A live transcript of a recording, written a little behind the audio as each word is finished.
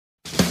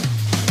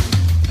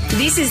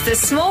This is the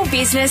Small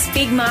Business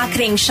Big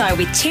Marketing Show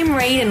with Tim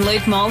Reid and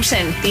Luke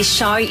Moulton. This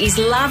show is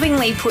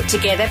lovingly put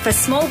together for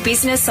small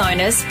business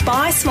owners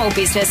by small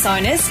business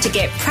owners to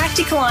get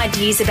practical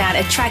ideas about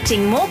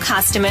attracting more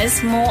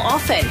customers more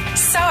often.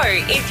 So,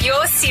 if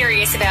you're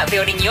serious about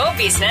building your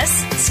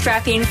business,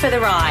 strap in for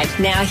the ride.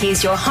 Now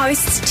here's your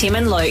hosts, Tim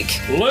and Luke.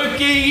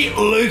 Lukey.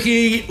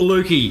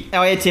 How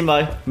are you,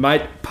 Timbo?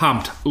 Mate,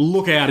 pumped.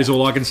 Look out is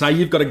all I can say.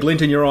 You've got a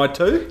glint in your eye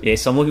too?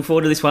 Yes, I'm looking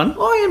forward to this one.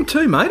 I am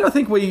too, mate. I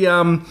think we,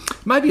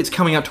 maybe it's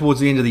coming up towards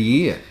the end of the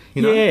year.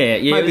 You know?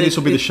 Yeah. Maybe this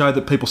will be the show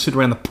that people sit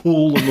around the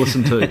pool and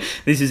listen to.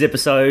 This is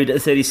episode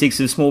 36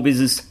 of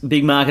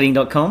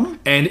smallbusinessbigmarketing.com.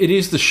 And it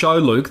is the show,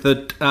 Luke,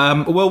 that,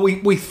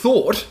 we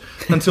thought,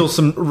 until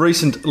some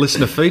recent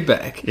listener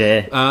feedback,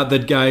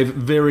 that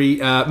gave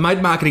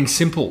made marketing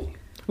simple,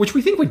 which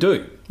we think we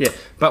do. Yeah.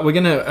 But we're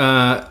going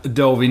to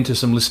delve into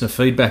some listener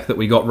feedback that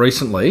we got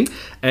recently,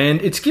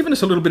 and it's given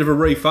us a little bit of a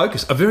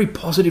refocus, a very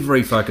positive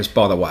refocus,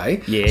 by the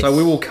way. Yes. So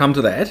we will come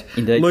to that.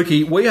 Indeed.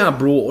 Lukey, we are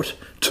brought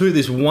to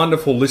this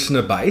wonderful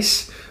listener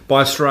base by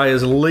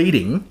Australia's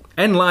leading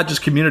and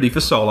largest community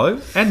for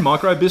solo and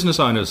micro business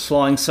owners.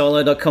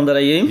 FlyingSolo.com.au.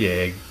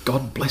 Yeah,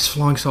 God bless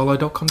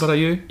FlyingSolo.com.au.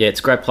 Yeah,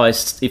 it's a great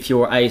place if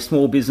you're a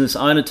small business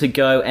owner to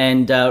go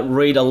and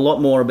read a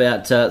lot more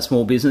about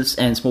small business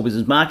and small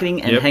business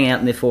marketing and hang out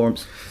in their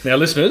forums. Now,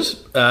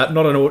 listeners,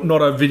 not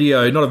a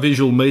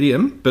visual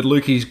medium, but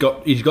Luke, he's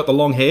got the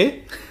long hair.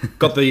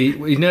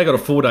 He's now got a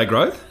 4-day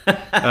growth.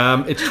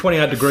 It's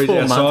 28 degrees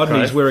outside,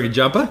 and he's wearing a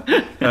jumper.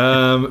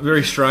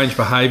 Very strange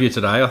behaviour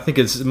today. I think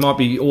it might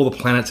be all the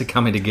planets are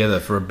coming together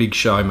for a big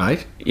show,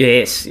 mate.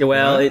 Yes.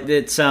 Well,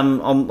 it's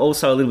I'm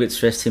also a little bit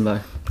stressed, Timbo.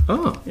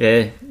 Oh,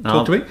 yeah.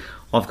 Talk to me.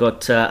 I've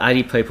got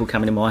 80 people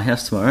coming to my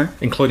house tomorrow,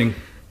 including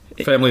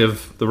family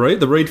of the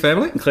Reid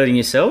family, including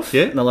yourself,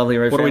 yeah, and the lovely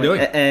Reid family. What are we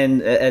doing?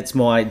 And it's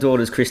my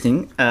daughter's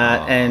christening,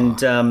 and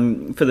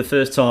for the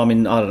first time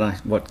in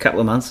couple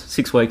of months,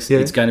 6 weeks,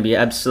 it's going to be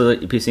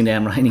absolutely pissing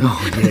down raining.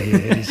 Oh yeah,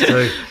 it is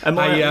too. And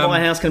my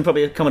house can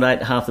probably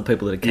accommodate half the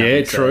people that are coming.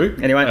 Yeah, true.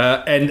 Anyway,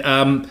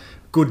 and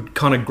good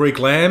kind of Greek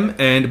lamb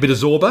and a bit of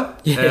zorba,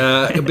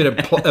 a bit of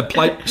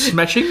plate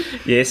smashing.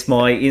 Yes,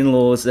 my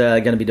in-laws are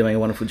going to be doing a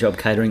wonderful job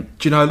catering.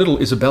 Do you know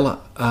little Isabella,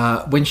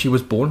 when she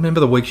was born, remember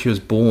the week she was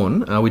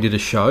born, we did a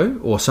show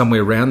or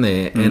somewhere around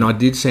there, and I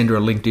did send her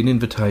a LinkedIn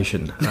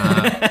invitation.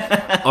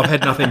 I've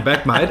had nothing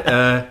back,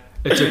 mate.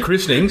 It's a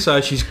christening, so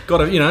she's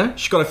got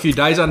a few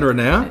days under her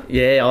now.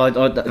 Yeah,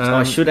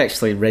 I should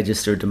actually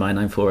register a domain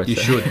name for her. You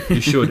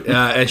should.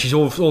 And she's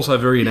also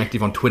very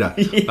inactive on Twitter.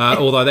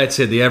 Although that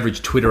said, the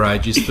average Twitter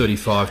age is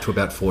 35 to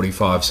about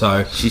 45.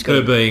 So she's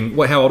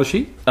how old is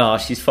she? Oh,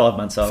 she's 5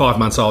 months old. 5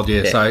 months old,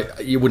 yeah. So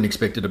you wouldn't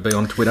expect her to be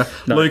on Twitter.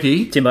 No.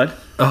 Lukey. Timbo.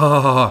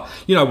 Oh,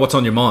 you know what's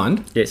on your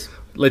mind? Yes.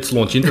 Let's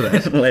launch into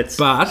that.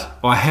 But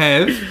I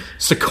have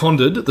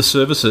seconded the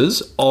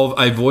services of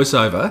a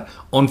voiceover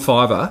on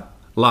Fiverr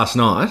last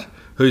night,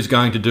 who's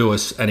going to do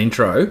us an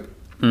intro,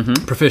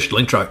 professional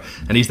intro,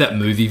 and he's that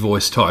movie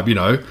voice type,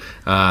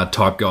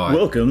 type guy.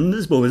 Welcome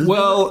to Small Business.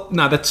 Well,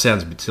 no, that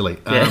sounds a bit silly.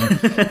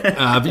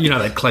 But you know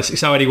that classic.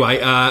 So anyway,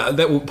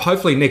 that will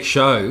hopefully next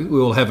show we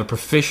will have a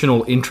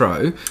professional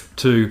intro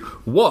to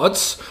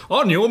what's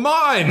on your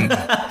mind.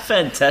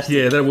 Fantastic.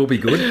 Yeah, that will be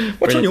good.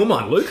 What's on your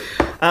mind, Luke?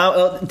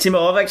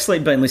 Timo, I've actually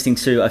been listening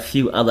to a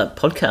few other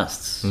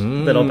podcasts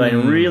that I've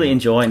been really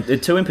enjoying.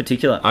 Two in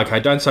particular. Okay,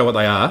 don't say what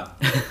they are.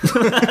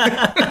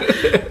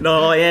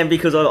 No, I am,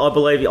 because I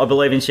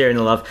believe in sharing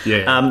the love.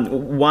 Yeah.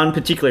 One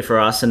particularly for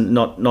us, and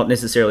not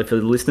necessarily for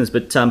the listeners,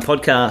 but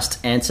podcast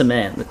Answer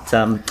Man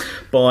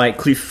by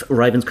Cliff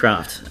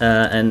Ravenscraft,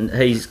 and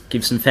he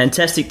gives some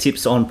fantastic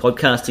tips on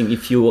podcasting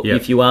if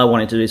you are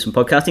wanting to do some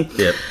podcasting.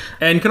 Yeah.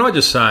 And can I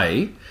just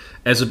say,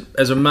 as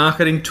a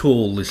marketing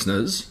tool,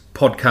 listeners,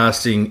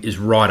 podcasting is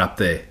right up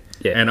there.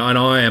 Yeah. And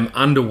I am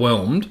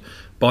underwhelmed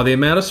by the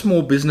amount of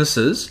small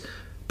businesses,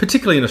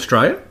 particularly in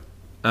Australia,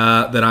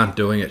 that aren't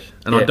doing it.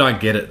 And I don't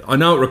get it. I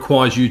know it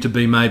requires you to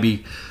be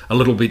maybe a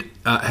little bit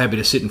happy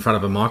to sit in front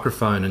of a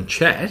microphone and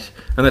chat,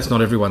 and that's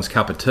not everyone's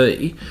cup of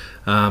tea.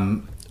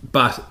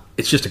 But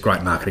it's just a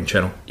great marketing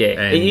channel.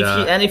 Yeah.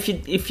 And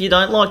if you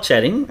don't like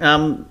chatting,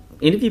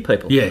 interview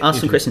people. Yeah. Ask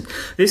some questions.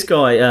 This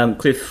guy,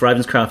 Cliff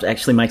Ravenscraft,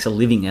 actually makes a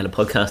living out of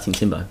podcasting,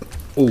 Timbo.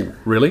 Oh,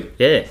 really?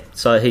 Yeah.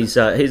 So he's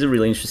a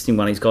really interesting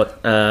one. He's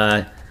got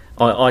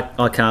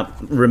I can't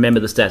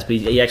remember the stats, but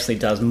he actually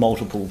does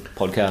multiple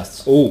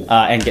podcasts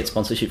and gets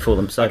sponsorship for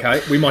them. So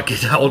okay, we might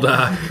get old.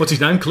 What's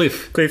his name?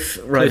 Cliff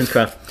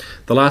Ravenscraft.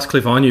 The last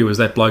Cliff I knew was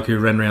that bloke who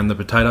ran around the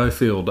potato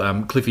field,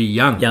 Cliffy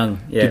Young. Yeah.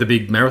 Did the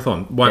big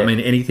marathon. Won't mean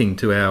anything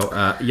to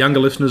our younger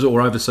listeners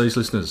or overseas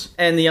listeners.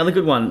 And the other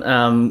good one,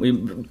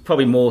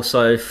 probably more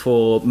so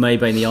for me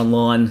being the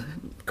online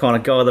kind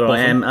of guy that I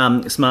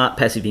am, Smart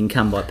Passive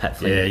Income by Pat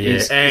Flynn. Yeah.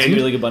 It's a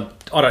really good one.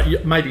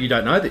 Maybe you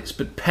don't know this,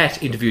 but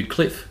Pat interviewed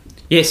Cliff.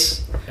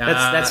 Yes,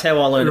 that's how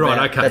I learned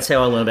about it. That's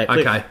how I learned about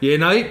Cliff. Okay, yeah,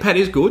 no, Pat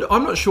is good.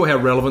 I'm not sure how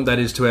relevant that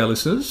is to our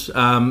listeners.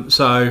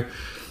 So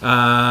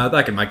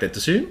they can make that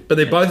decision. But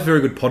they're both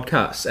very good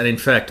podcasts. And in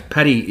fact,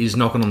 Paddy is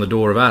knocking on the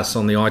door of us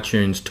on the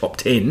iTunes top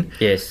 10.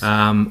 Yes.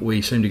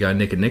 We seem to go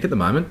neck and neck at the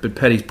moment, but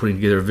Paddy's putting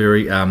together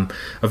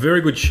a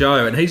very good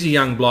show. And he's a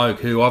young bloke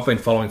who I've been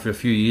following for a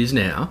few years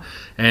now,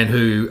 and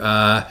who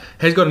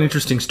has got an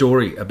interesting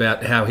story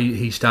about how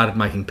he started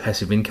making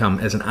passive income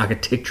as an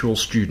architectural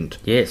student.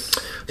 Yes.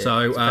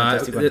 So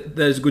that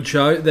is a good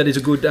show. That is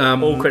a good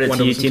all credit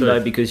to you,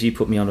 Timbo, because you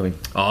put me onto him.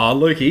 Oh,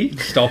 Lukey,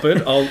 stop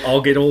it.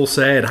 I'll get all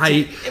sad.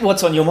 Hey,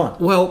 what's on your mind?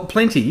 Well,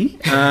 plenty.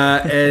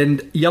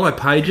 And Yellow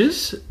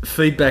Pages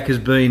feedback has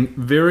been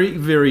very,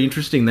 very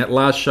interesting. That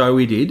last show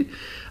we did.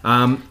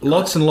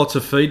 Lots and lots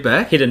of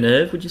feedback. Hit a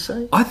nerve, would you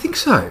say? I think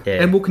so.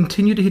 Yeah. And we'll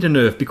continue to hit a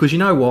nerve because you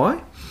know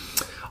why?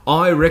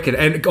 I reckon,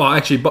 and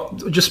actually,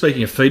 just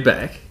speaking of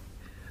feedback,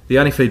 the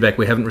only feedback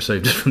we haven't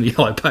received is from the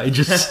Yellow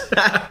Pages.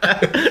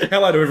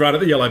 Hello to everyone at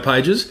the Yellow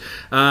Pages.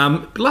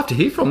 Love to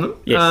hear from them.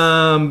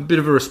 Yes. Bit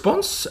of a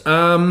response.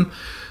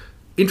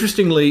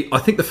 Interestingly, I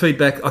think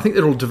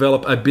it'll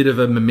develop a bit of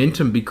a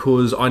momentum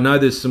because I know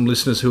there's some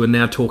listeners who are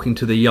now talking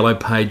to the Yellow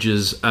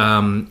Pages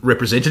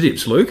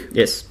representatives, Luke.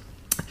 Yes.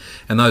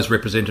 And those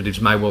representatives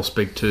may well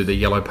speak to the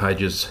Yellow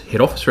Pages head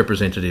office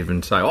representative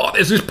and say, oh,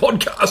 there's this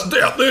podcast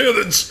out there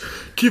that's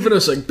given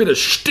us a bit of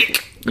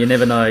shtick. You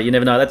never know.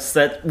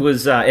 That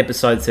was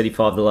episode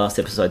 35, the last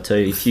episode too,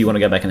 if you want to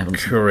go back and have a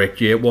listen. Correct,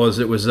 yeah, it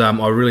was.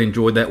 I really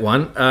enjoyed that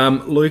one.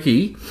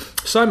 Lukey,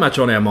 so much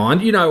on our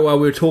mind. You know, we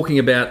were talking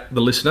about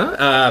the listener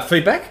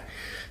feedback.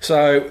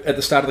 So at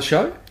the start of the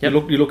show, yep.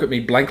 you look at me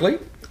blankly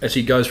as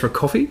he goes for a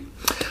coffee.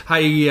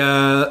 Hey,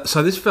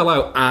 so this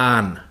fellow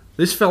Arn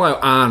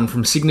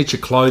from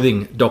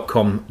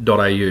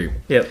signatureclothing.com.au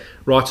yep.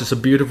 writes us a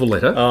beautiful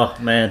letter. Oh,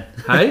 man.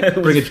 Hey,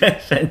 bring a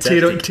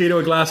tear to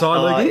a glass eye,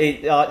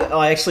 Lukey.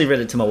 I actually read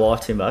it to my wife,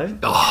 Timbo.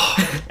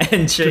 Oh.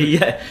 And she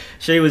has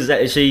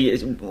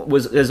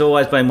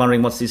always been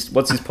wondering what's this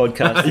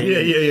podcast thing?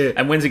 Yeah.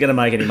 And when's it going to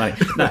make any money?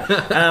 No.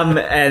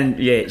 And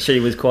yeah, she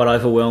was quite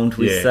overwhelmed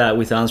with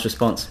Arn's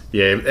response.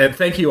 Yeah,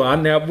 thank you,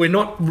 Arn. Now we're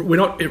not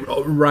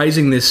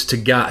raising this to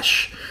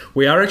gush.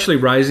 We are actually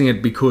raising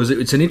it because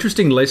it's an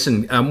interesting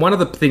lesson. One of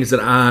the things that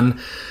Arn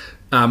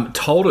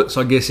told us,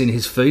 I guess, in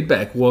his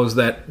feedback was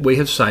that we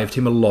have saved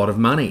him a lot of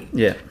money.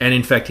 Yeah. And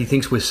in fact, he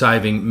thinks we're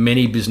saving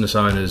many business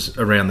owners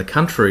around the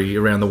country,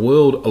 around the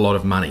world, a lot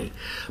of money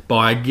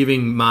by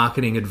giving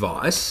marketing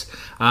advice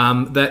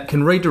that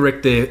can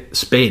redirect their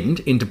spend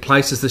into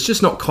places that's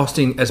just not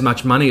costing as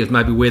much money as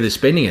maybe where they're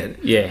spending it.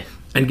 Yeah.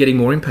 And getting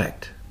more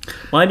impact.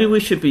 Maybe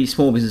we should be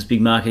small business, big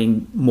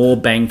marketing, more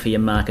bang for your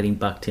marketing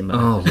buck, Timbo.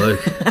 Oh,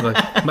 Luke.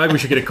 Maybe we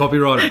should get a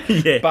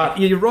copywriter. Yeah. But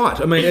you're right.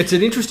 I mean, it's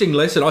an interesting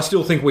lesson. I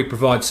still think we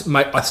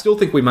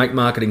make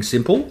marketing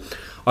simple.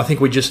 I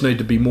think we just need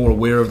to be more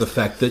aware of the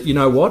fact that, you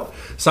know what,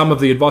 some of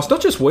the advice,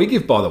 not just we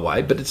give, by the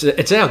way, but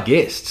it's our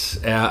guests.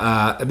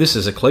 This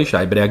is a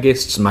cliche, but our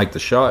guests make the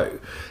show.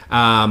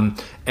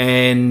 And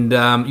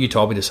you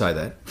told me to say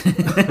that.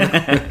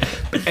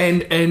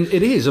 and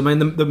it is. I mean,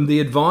 the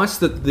advice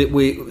that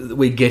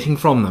we're getting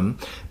from them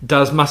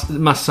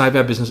must save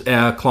our business,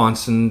 our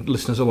clients and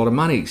listeners a lot of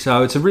money.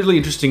 So it's a really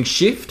interesting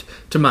shift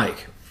to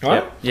make.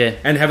 Right? Yeah.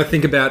 And have a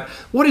think about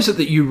what is it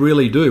that you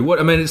really do.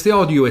 It's the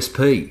old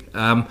USP.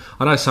 I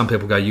know some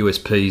people go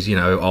USPs,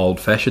 old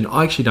fashioned.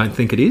 I actually don't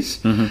think it is.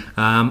 Mm-hmm.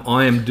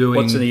 I am doing.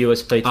 What's in the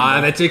USP?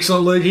 That's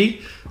excellent,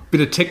 Lukey.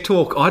 Bit of tech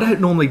talk. I don't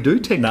normally do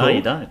tech talk. No,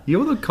 you don't.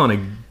 You're the kind of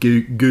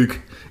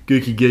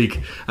gooky geek.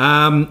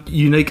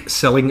 Unique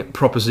selling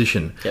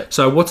proposition. Yep.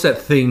 So what's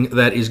that thing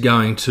that is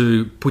going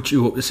to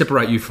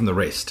separate you from the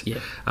rest?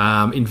 Yeah.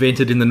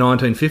 Invented in the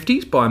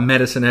 1950s by a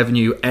Madison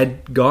Avenue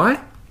ad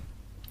guy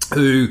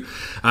who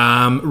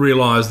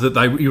realised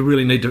that you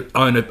really need to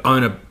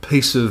own a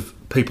piece of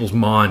people's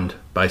mind,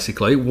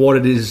 basically, what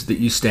it is that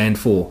you stand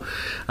for.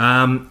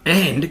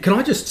 And can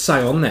I just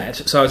say on that,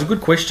 so it's a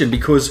good question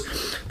because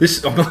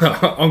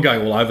I'm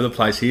going all over the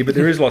place here, but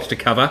there is lots to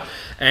cover,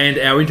 and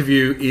our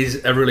interview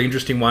is a really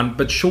interesting one,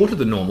 but shorter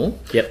than normal.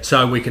 Yep.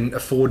 So we can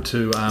afford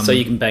to... so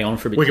you can bang on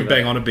for a bit. We can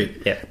bang on a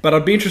bit. Yep. But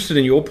I'd be interested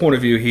in your point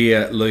of view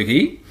here,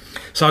 Lukey.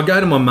 So I go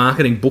to my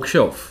marketing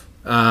bookshelf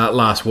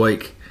last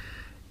week.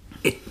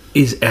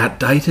 Is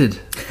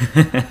outdated.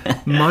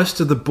 Most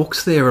of the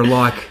books there are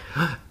like,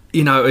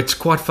 it's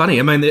quite funny.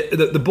 I mean,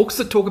 the books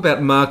that talk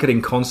about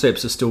marketing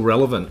concepts are still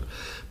relevant,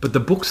 but the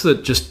books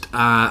that just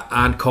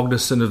aren't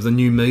cognizant of the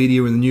new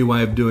media and the new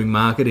way of doing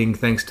marketing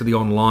thanks to the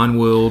online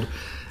world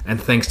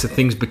and thanks to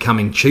things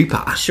becoming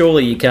cheaper.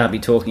 Surely you can't be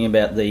talking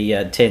about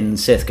the 10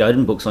 Seth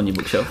Godin books on your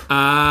bookshelf.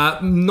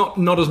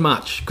 Not as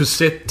much, because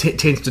Seth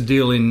tends to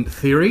deal in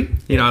theory.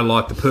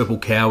 Like the Purple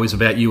Cow is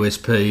about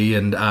USP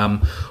and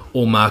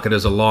All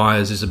Marketers Are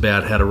Liars is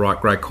about how to write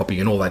great copy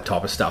and all that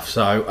type of stuff.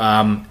 So,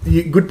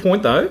 good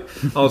point though,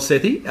 old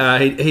Sethy.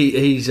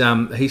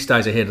 He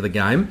stays ahead of the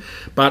game.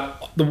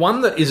 But the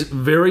one that is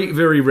very,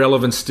 very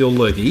relevant still,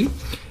 Lukey,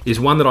 is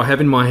one that I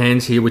have in my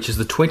hands here, which is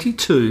the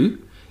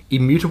 22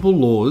 Immutable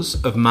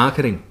Laws of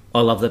Marketing. I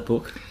love that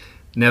book.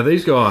 Now,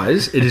 these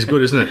guys, it is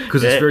good, isn't it?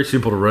 Because it's very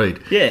simple to read.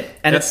 Yeah,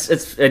 and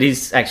it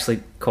is actually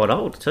quite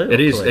old too.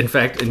 It is. In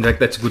fact,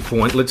 that's a good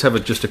point. Let's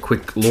have just a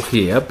quick look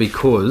here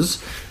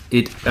because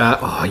it... they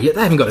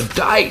haven't got a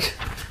date.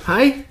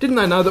 Hey, didn't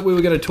they know that we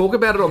were going to talk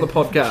about it on the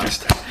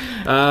podcast?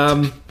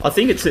 I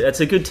think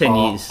it's a good 10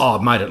 years. Oh,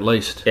 mate, at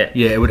least. Yeah,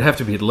 it would have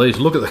to be at least.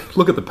 Look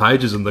at the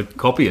pages and the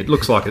copy. It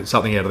looks like it's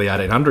something out of the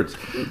 1800s.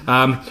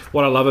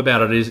 What I love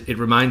about it is it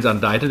remains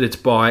undated. It's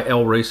by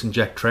Al Rees and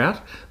Jack Trout.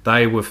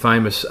 They are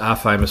famous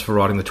for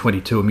writing the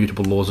 22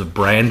 Immutable Laws of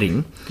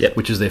Branding,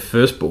 which is their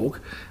first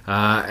book.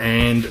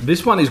 And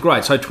this one is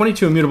great. So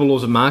 22 Immutable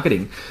Laws of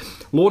Marketing.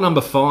 Law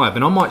number 5,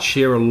 and I might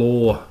share a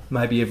law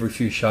maybe every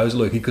few shows,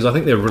 Lukey, because I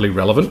think they're really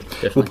relevant.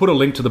 Definitely. We'll put a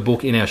link to the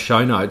book in our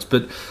show notes,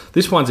 but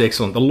this one's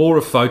excellent. The law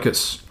of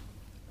focus.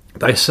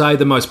 They say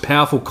the most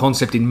powerful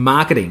concept in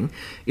marketing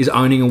is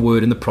owning a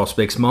word in the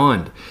prospect's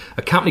mind.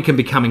 A company can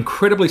become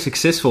incredibly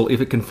successful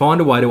if it can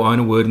find a way to own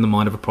a word in the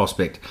mind of a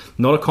prospect.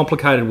 Not a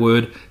complicated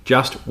word,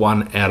 just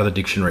one out of the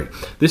dictionary.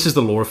 This is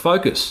the law of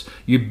focus.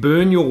 You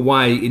burn your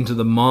way into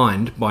the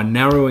mind by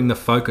narrowing the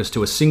focus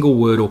to a single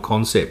word or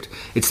concept.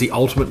 It's the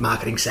ultimate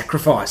marketing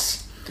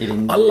sacrifice. I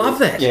love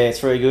that. Yeah, it's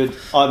very good.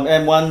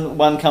 And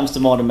one comes to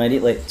mind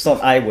immediately. It's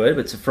not a word,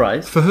 but it's a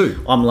phrase. For who?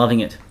 I'm loving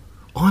it.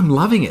 I'm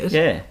loving it?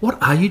 Yeah. What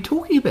are you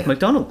talking about?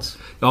 McDonald's.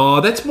 Oh,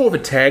 that's more of a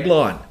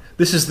tagline.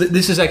 This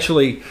is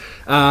actually...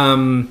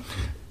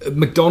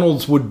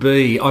 McDonald's would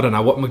be... I don't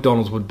know what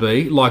McDonald's would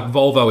be. Like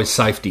Volvo is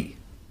safety.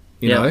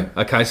 You know?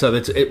 Okay, so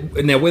that's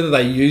it. Now, whether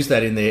they use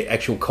that in their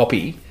actual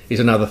copy is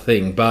another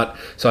thing. But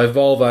so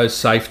Volvo's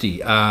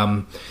safety.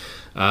 Mine,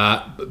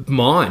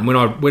 when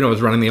I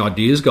was running the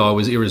Ideas Guy,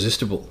 was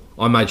irresistible.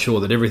 I made sure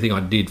that everything I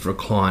did for a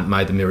client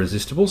made them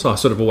irresistible. So I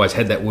sort of always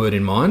had that word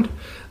in mind.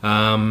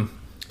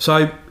 So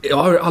I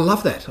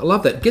love that.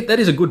 That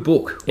is a good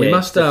book. We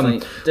must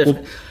definitely.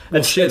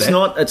 We'll share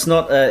that. It's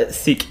not a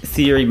thick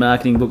theory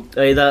marketing book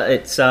either.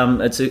 It's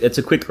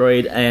a quick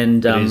read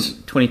and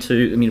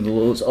 22 Immutable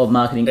Laws of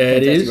Marketing.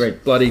 It Fantastic is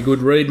read. Bloody good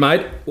read,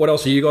 mate. What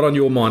else have you got on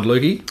your mind,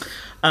 Lukey?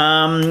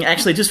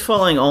 Actually, just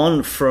following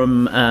on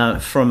from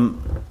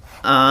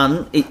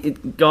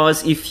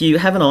guys, if you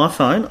have an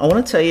iPhone, I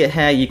want to tell you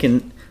how you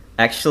can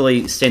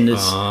actually send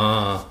us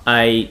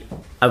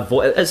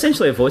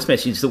essentially a voice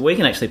message that we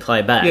can actually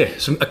play back. Yeah,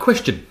 a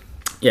question.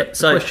 Yeah,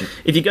 so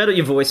if you go to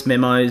your voice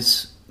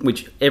memos,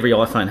 which every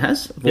iPhone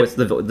has,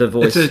 the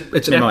voice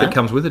it's an app that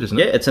comes with it, isn't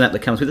it? Yeah, it's an app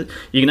that comes with it.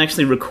 You can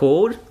actually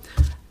record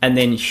and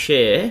then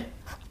share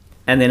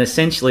and then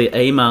essentially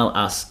email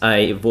us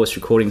a voice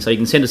recording. So you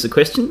can send us a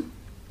question.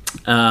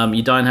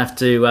 You don't have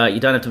to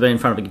be in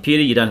front of a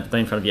computer. You don't have to be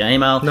in front of your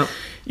email. No.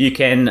 You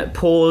can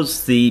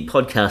pause the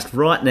podcast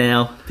right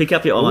now, pick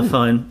up your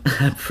iPhone,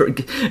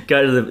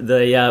 go to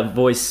the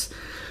voice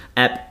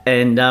app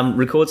and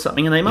record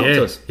something and email it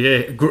to us.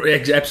 Yeah,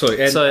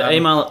 absolutely. And, so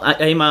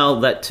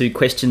email that to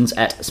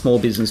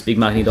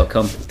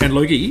questions@smallbusinessbigmarketing.com. And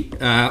Lukey,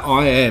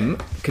 I am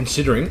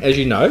considering, as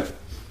you know,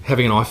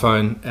 having an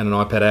iPhone and an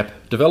iPad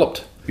app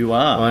developed. You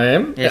are? I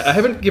am. Yes. I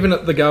haven't given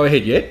it the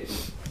go-ahead yet,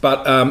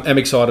 but am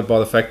excited by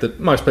the fact that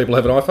most people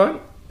have an iPhone.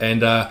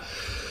 And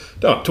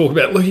don't talk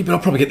about Lukey, but I'll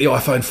probably get the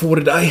iPhone 4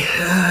 today.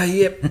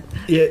 Yep.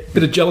 Yeah,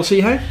 bit of jealousy,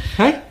 hey?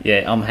 Hey?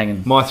 Yeah, I'm hanging.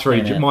 I've got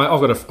an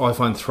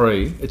iPhone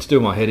 3. It's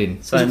doing my head in.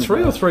 Is it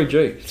 3 or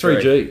 3G?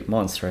 3G.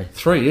 Mine's 3.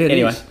 3, yeah,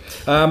 anyway. It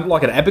is.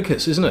 Like an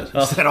abacus, isn't it?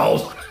 It's that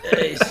old.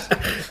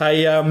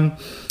 Hey,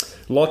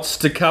 lots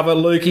to cover,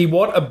 Lukey.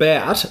 What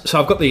about...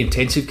 So I've got the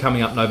intensive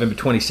coming up November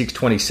 26,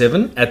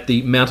 27 at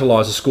the Mount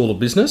Eliza School of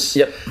Business.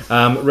 Yep.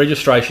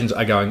 Registrations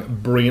are going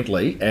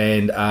brilliantly,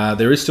 and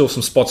there is still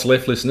some spots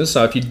left, listeners.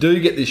 So if you do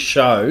get this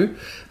show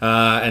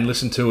and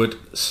listen to it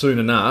soon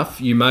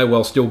enough, you may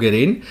well still get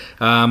in.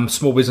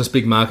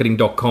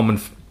 Smallbusinessbigmarketing.com and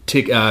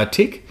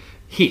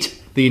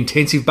hit the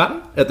intensive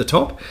button at the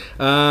top.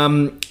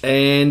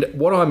 And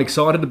what I'm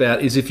excited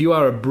about is if you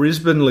are a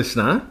Brisbane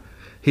listener...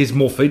 Here's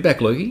more feedback,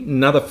 Lukey.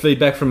 Another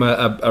feedback from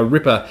a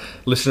ripper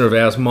listener of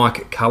ours,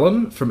 Mike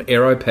Cullen from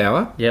Aero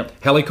Power.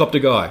 Yep. Helicopter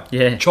guy.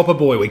 Yeah. Chopper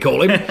boy, we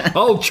call him.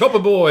 Old Chopper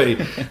boy.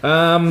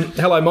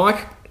 Hello,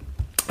 Mike.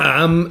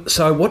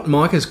 So what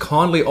Mike has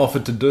kindly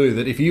offered to do,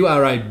 that if you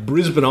are a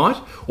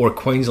Brisbaneite, or a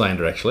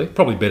Queenslander actually,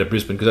 probably better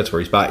Brisbane because that's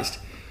where he's based,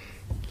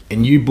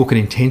 and you book an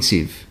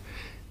intensive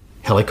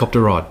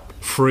helicopter ride,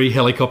 free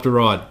helicopter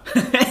ride.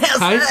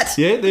 How's that?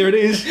 Yeah, there it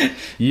is.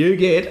 You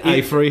get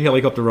a free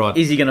helicopter ride.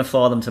 Is he going to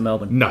fly them to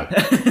Melbourne? No.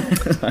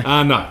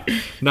 No.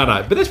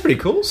 But that's pretty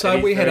cool. So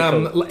we had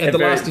cool. at the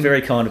last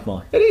very kind of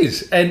Mike. It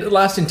is. And the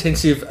last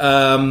intensive,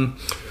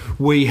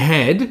 we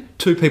had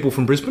 2 people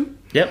from Brisbane.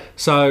 Yep.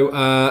 So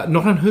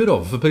not unheard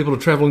of for people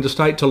to travel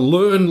interstate to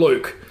learn,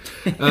 Luke.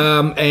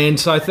 And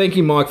so thank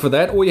you, Mike, for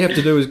that. All you have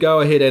to do is go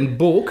ahead and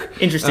book.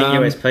 Interesting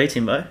USP,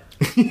 Timbo.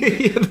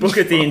 Book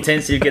at the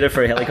intensive, get a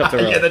free helicopter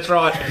ride. Yeah, that's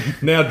right.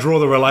 Now draw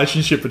the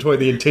relationship between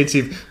the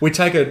intensive. We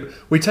take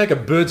a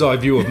bird's eye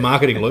view of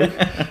marketing, Luke.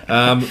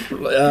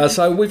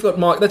 So we've got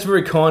Mike. That's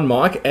very kind,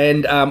 Mike.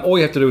 And all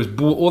they have to do is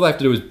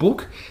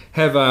book.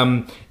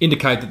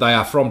 indicate that they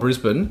are from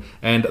Brisbane,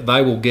 and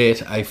they will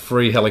get a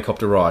free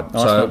helicopter ride.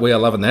 So we are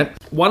loving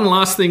that. One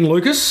last thing,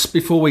 Lucas,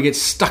 before we get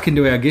stuck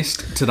into our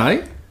guest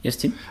today. Yes,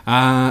 Tim.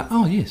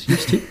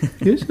 Yes, Tim.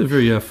 Yes,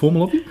 very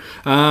formal of you.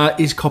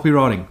 Is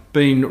copywriting.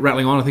 Been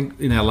rattling on, I think,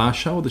 in our last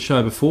show or the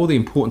show before, the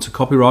importance of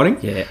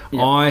copywriting. Yeah.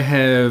 I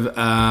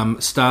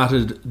have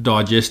started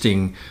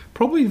digesting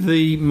probably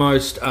the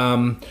most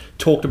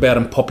talked about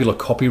and popular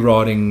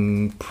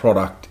copywriting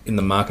product in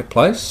the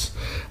marketplace.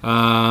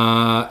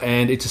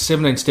 And it's a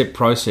 17-step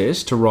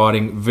process to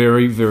writing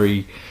very,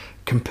 very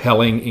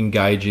compelling,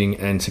 engaging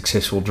and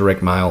successful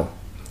direct mail.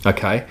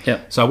 Okay.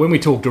 Yep. So when we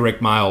talk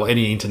direct mail,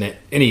 any internet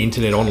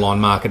online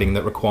marketing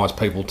that requires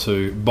people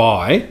to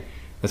buy,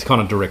 that's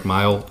kind of direct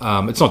mail.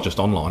 It's not just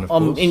online, of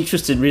course.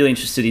 I'm really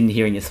interested in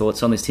hearing your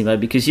thoughts on this, Timo,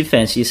 because you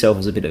fancy yourself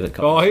as a bit of a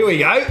copy. Oh, here we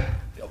go.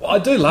 I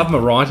do love my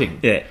writing.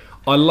 Yeah.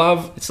 I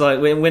love... It's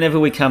like whenever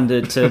we come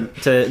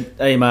to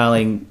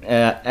emailing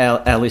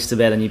our list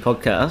about a new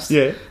podcast.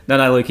 Yeah. No,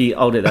 Lukey,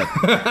 I'll do that.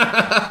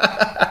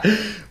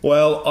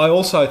 Well, I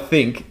also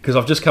think, because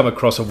I've just come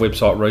across a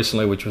website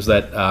recently, which was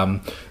that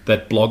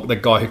blog,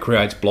 that guy who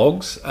creates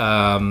blogs.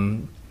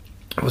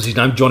 What was his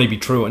name? Johnny B.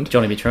 Truant.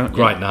 Johnny B. Truant.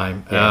 Great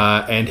name.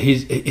 Yeah. And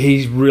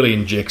he's really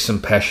injects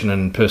some passion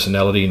and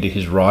personality into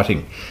his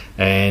writing.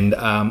 And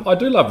I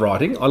do love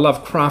writing. I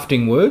love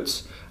crafting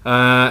words.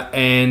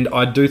 And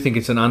I do think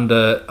it's an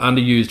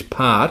underused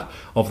part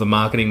of the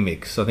marketing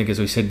mix. I think, as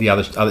we said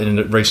in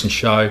a recent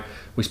show,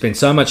 we spend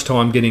so much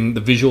time getting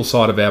the visual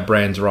side of our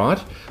brands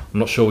right. I'm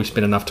not sure we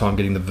spend enough time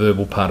getting the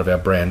verbal part of our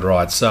brand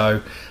right.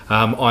 So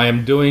I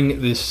am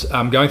doing this.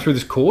 I'm going through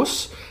this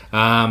course,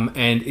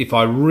 and if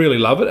I really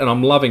love it, and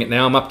I'm loving it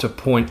now, I'm up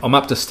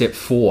to step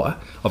 4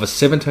 of a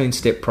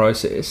 17-step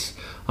process.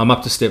 I'm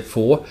up to step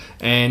 4,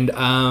 and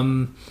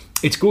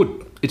it's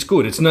good. It's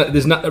good.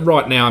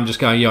 Right now I'm just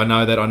going, I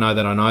know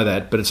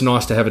that, but it's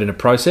nice to have it in a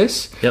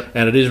process. Yep.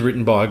 And it is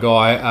written by a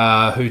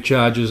guy who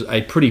charges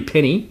a pretty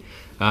penny.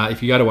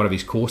 If you go to one of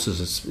his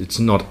courses, it's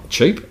not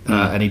cheap,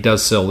 and he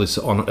does sell this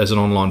as an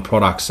online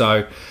product.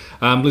 So,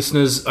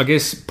 listeners, I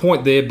guess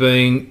point there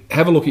being,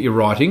 have a look at your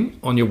writing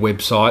on your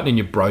website, in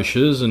your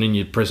brochures and in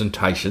your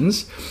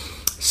presentations.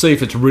 See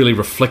if it's really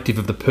reflective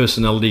of the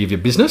personality of your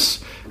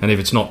business, and if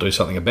it's not, do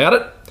something about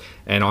it.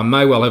 And I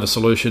may well have a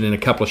solution in a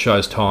couple of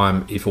shows'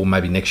 time, or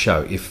maybe next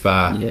show, if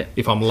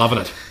I'm loving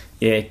it.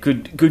 Yeah,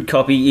 good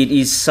copy. It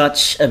is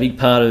such a big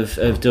part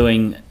of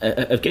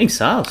getting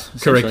sales.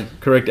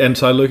 Correct. And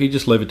so, Lukey,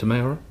 just leave it to me,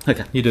 all right?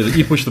 Okay. You do that.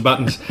 You push the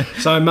buttons.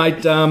 So,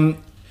 mate,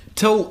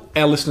 tell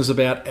our listeners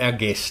about our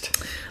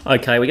guest.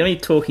 Okay, we're going to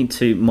be talking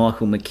to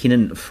Michael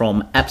McKinnon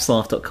from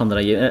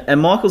AppsLife.com.au. And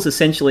Michael's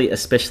essentially a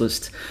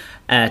specialist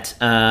at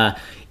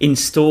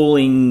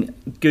installing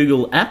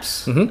Google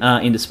Apps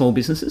into small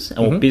businesses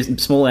or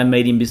small and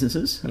medium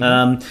businesses.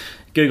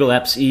 Google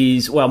Apps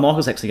is,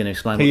 Michael's actually going to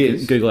explain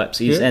what Google Apps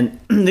is, and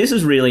this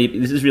is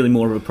really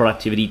more of a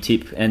productivity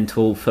tip and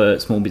tool for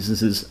small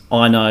businesses.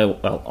 I know,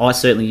 I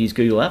certainly use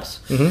Google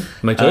Apps.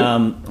 Me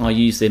too. I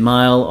use their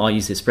mail, I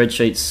use their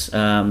spreadsheets.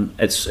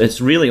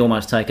 It's really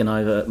almost taken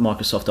over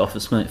Microsoft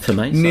Office for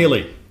me.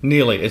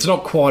 Nearly. It's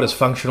not quite as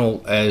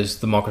functional as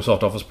the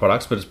Microsoft Office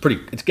products, but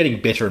it's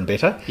getting better and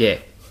better. Yeah.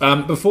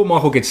 Before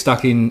Michael gets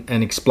stuck in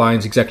and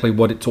explains exactly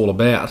what it's all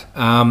about,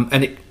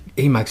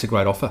 he makes a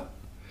great offer.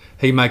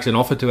 He makes an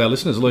offer to our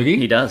listeners, Lukey.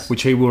 He does.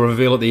 Which he will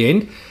reveal at the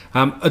end.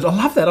 I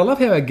love that. I love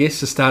how our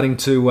guests are starting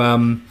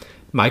to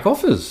make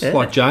offers,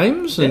 like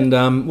James, and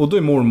we'll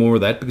do more and more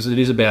of that because it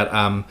is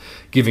about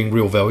giving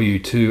real value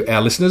to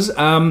our listeners.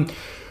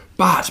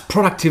 But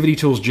productivity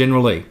tools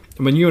generally,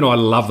 I mean, you and I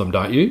love them,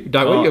 don't you?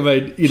 Don't we? I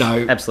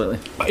mean, absolutely.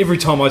 Every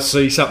time I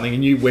see something, a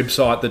new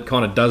website that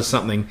kind of does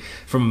something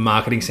from a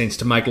marketing sense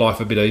to make life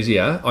a bit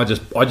easier, I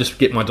just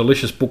get my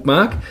delicious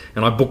bookmark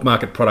and I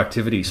bookmark it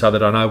productivity so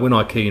that I know when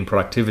I key in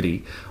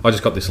productivity, I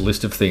just got this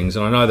list of things.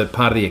 And I know that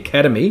part of the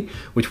academy,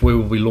 which we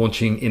will be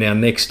launching in our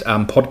next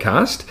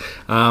podcast,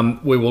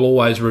 we will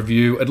always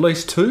review at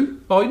least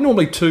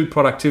normally two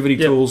productivity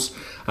tools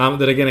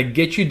that are going to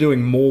get you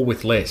doing more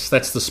with less.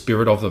 That's the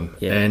spirit of them.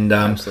 Yeah, and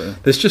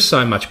there's just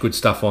so much good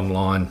stuff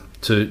online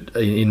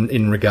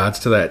in regards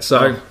to that.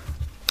 So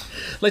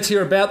let's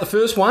hear about the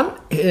first one.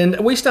 And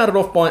we started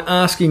off by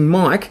asking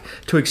Mike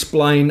to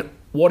explain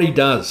what he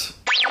does.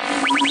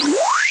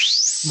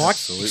 Mike,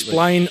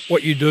 explain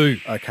what you do.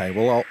 Okay,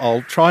 well,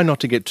 I'll try not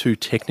to get too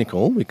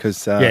technical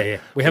because...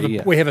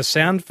 We have a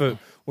sound for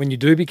when you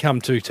do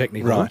become too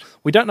technical. Right.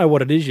 We don't know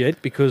what it is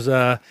yet because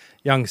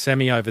young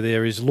Sammy over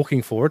there is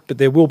looking for it, but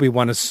there will be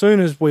one. As soon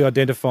as we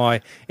identify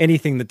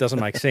anything that doesn't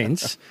make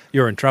sense,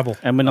 you're in trouble.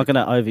 And we're not going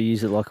to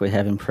overuse it like we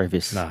have in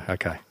previous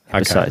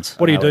episodes.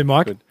 What do you do,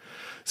 Mike? Good.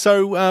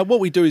 So what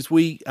we do is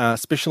we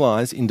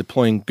specialise in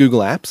deploying Google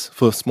Apps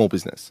for small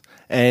business.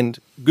 And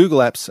Google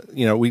Apps,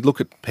 we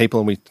look at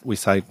people and we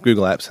say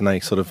Google Apps and they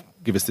sort of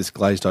give us this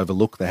glazed over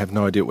look. They have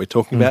no idea what we're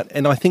talking about.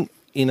 And I think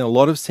in a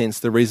lot of sense,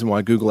 the reason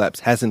why Google Apps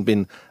hasn't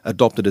been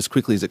adopted as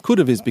quickly as it could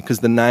have is because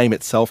the name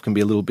itself can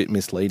be a little bit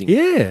misleading.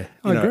 Yeah,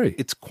 I agree.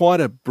 It's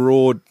quite a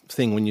broad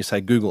thing when you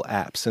say Google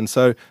Apps. And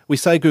so we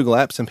say Google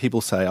Apps and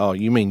people say, oh,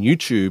 you mean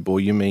YouTube, or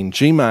you mean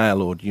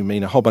Gmail, or you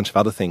mean a whole bunch of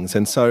other things.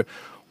 And so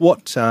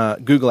what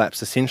Google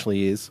Apps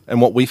essentially is,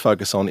 and what we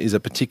focus on, is a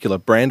particular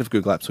brand of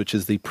Google Apps, which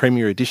is the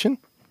Premier Edition.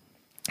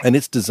 And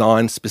it's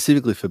designed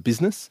specifically for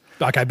business.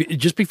 Okay, but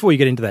just before you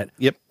get into that,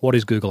 Yep. What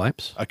is Google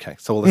Apps? Okay,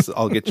 so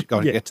I'll get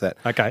to that.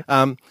 Okay.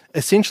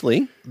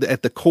 Essentially,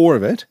 at the core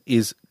of it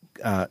is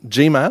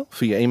Gmail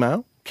for your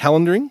email,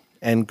 calendaring,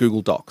 and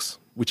Google Docs,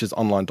 which is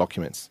online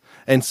documents.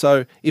 And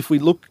so if we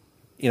look,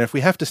 if we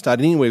have to start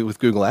anywhere with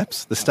Google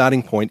Apps, the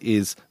starting point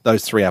is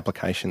those three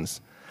applications.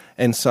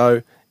 And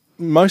so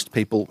most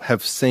people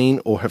have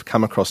seen or have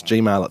come across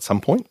Gmail at some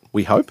point,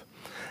 we hope.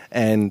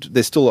 And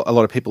there's still a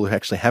lot of people who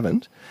actually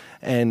haven't.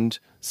 And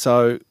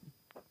so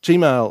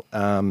Gmail,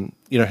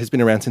 has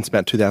been around since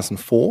about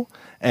 2004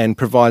 and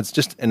provides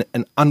just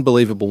an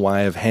unbelievable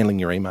way of handling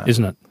your email.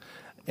 Isn't it?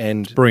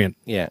 And brilliant.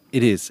 Yeah,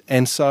 it is.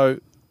 And so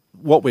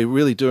what we're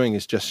really doing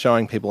is just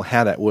showing people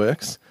how that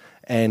works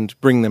and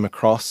bring them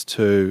across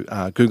to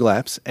Google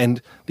Apps.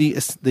 And the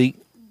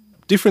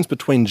difference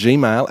between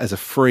Gmail as a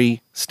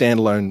free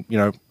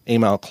standalone,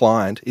 email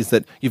client is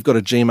that you've got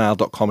a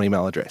gmail.com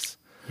email address.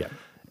 Yeah.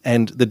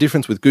 And the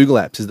difference with Google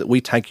Apps is that we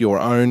take your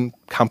own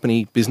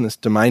company business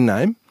domain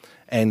name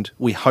and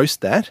we host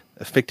that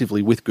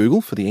effectively with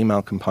Google for the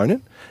email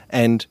component,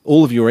 and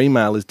all of your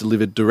email is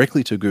delivered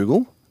directly to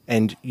Google,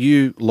 and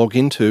you log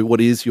into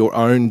what is your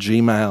own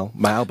Gmail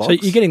mailbox. So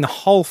you're getting the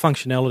whole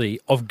functionality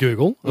of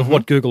Google, of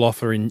what Google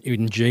offer in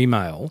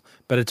Gmail,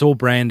 but it's all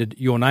branded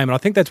your name. And I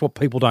think that's what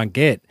people don't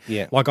get.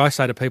 Yeah. Like I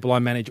say to people, I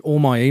manage all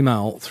my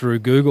email through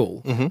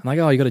Google. And they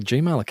go, oh, you got a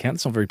Gmail account?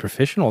 It's not very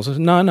professional. I said,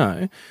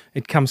 no.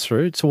 It comes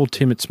through. It's all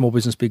Tim at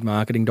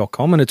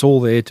smallbusinessbigmarketing.com, and it's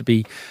all there to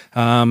be,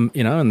 in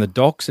the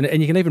docs,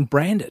 and you can even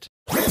brand it.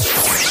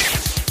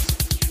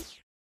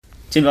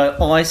 Timbo,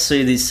 I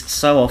see this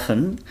so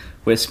often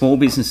where small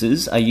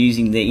businesses are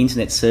using their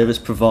internet service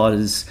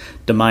provider's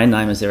domain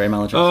name as their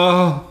email address.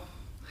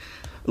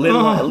 Let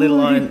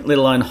alone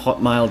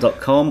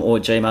hotmail.com or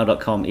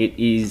gmail.com. It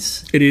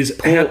is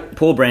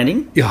poor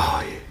branding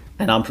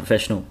and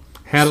unprofessional.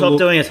 Stop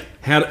doing it.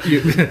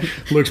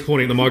 Luke's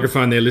pointing at the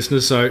microphone there,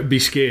 listeners, so be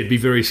scared, be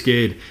very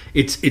scared.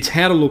 It's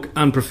how to look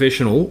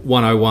unprofessional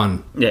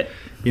 101. Yeah.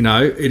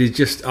 It is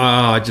just,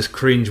 I just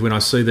cringe when I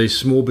see these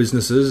small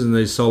businesses and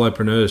these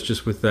solopreneurs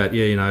just with that,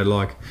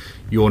 like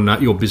your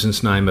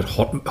business name at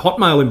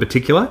Hotmail in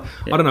particular.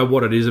 Yep. I don't know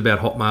what it is about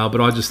Hotmail,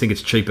 but I just think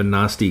it's cheap and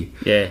nasty.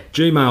 Yeah.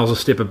 Gmail's a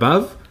step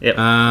above. Yep.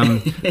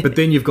 But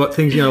then you've got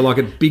things, like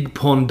at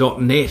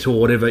bigpond.net or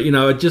whatever.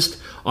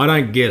 I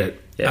don't get it.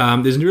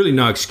 Yep. There's really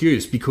no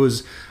excuse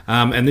because,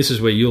 and this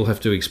is where you'll have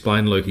to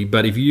explain, Lukey,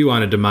 but if you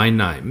own a domain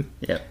name,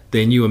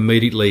 then you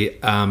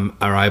immediately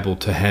are able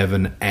to have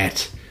an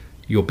at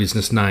your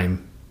business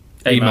name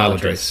email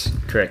address.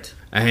 Correct.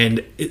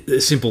 And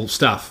simple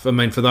stuff. I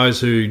mean, for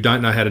those who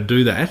don't know how to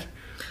do that,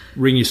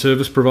 ring your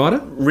service provider.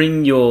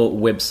 Ring your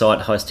website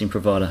hosting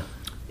providor.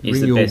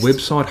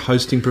 Website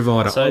hosting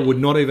provider. So, I would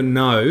not even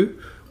know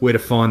where to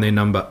find their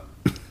number.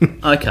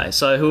 Okay,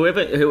 so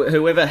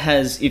whoever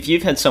has, if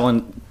you've had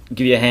someone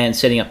give you a hand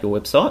setting up your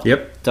website,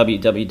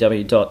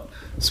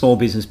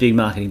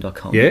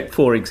 www.smallbusinessbigmarketing.com,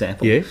 for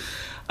example. Yeah.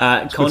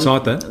 Good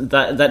site,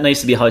 that needs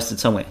to be hosted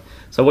somewhere.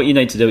 So what you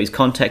need to do is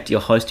contact your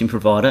hosting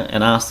provider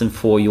and ask them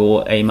for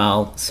your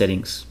email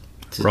settings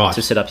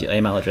to set up your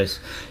email address.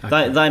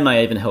 Okay. They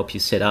may even help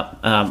you set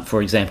up,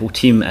 for example,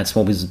 Tim at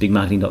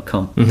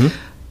smallbusinessbigmarketing.com. Mm-hmm.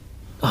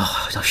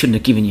 Oh, I shouldn't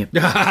have given you.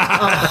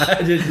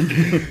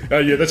 Oh,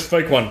 yeah, that's a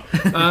fake one.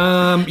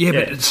 But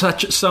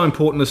it's so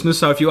important, listeners.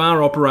 So if you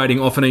are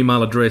operating off an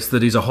email address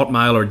that is a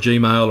Hotmail or a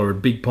Gmail or a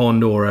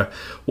BigPond or a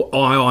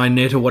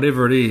IINet or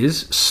whatever it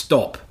is,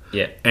 stop.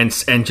 Yeah, and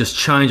just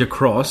change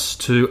across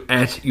to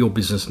at your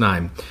business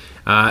name.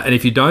 And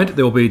if you don't,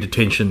 there will be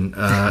detention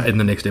in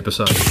the next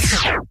episode.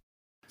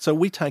 So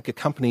we take a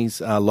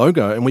company's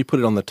logo and we put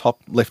it on the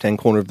top left-hand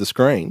corner of the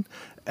screen.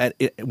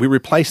 We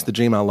replace the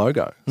Gmail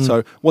logo.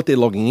 So what they're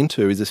logging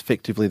into is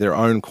effectively their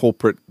own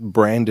corporate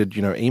branded,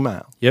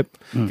 email. Yep.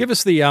 Give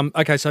us the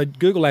so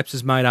Google Apps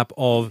is made up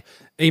of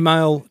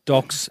email,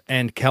 docs,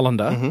 and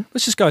calendar.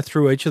 Let's just go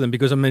through each of them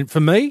because, for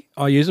me,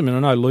 I use them, and I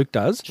know Luke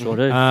does. Sure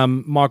do.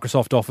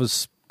 Microsoft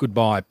Office,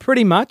 goodbye.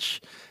 Pretty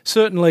much.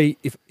 Certainly,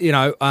 if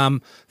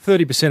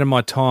 30% of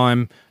my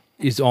time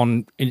is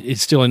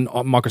still in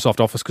Microsoft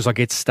Office because I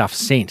get stuff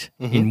sent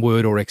in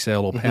Word or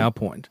Excel or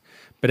PowerPoint.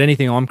 But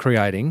anything I'm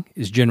creating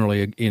is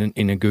generally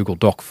in a Google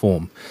Doc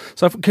form.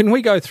 So can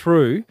we go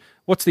through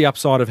what's the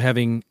upside of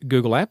having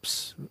Google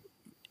Apps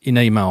in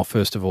email,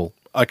 first of all?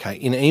 Okay,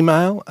 in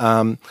email,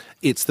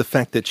 it's the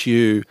fact that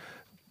you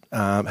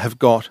have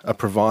got a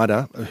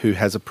provider who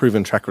has a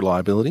proven track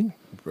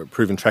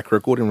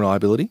record in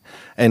reliability.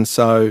 And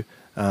so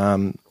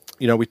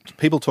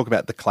people talk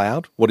about the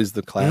cloud. What is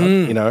the cloud?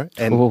 And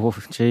Oh,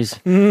 jeez.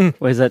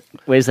 Where's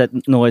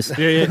that noise?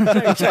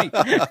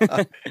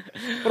 Yeah.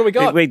 What do we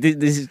got? Wait,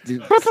 this is...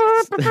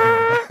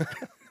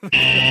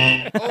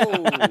 okay,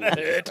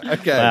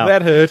 Wow.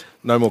 that hurt.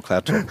 No more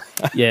cloud talk.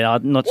 Yeah,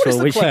 I'm not What is sure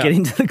the we should cloud? get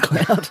into the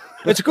cloud.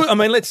 It's good. I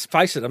mean, let's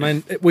face it. I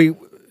mean, we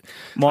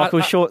Michael,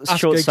 us short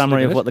geeks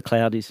summary look of at what it. the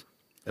cloud is.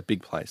 A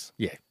big place.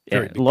 Yeah, Yeah,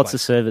 very big lots place.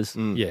 of servers.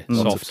 Yeah,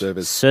 Lots soft. of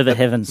servers. Server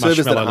heaven.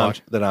 Servers Marshmallow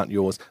that aren't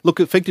yours. Look,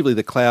 effectively,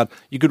 the cloud,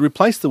 you could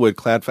replace the word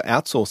cloud for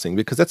outsourcing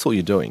because that's all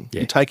you're doing.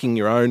 Yeah. You're taking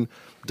your own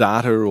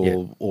data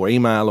or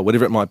email or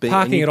whatever it might be.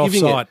 Parking and it you're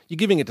giving off-site. You're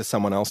giving it to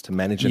someone else to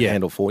manage and Yeah.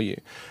 handle for you.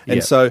 And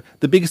Yeah. so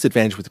the biggest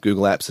advantage with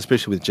Google Apps,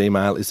 especially with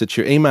Gmail, is that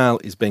your email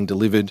is being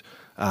delivered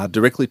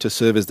directly to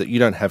servers that you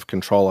don't have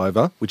control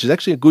over, which is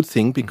actually a good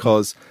thing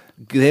because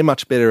they're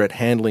much better at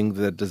handling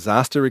the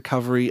disaster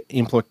recovery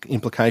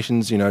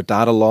implications,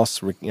 data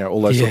loss,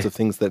 all those Yeah. sorts of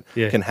things that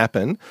Yeah. can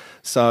happen.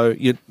 So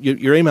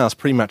your email is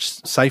pretty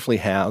much safely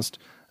housed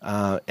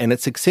and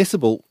it's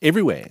accessible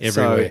everywhere.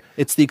 Everywhere. So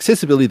it's the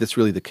accessibility that's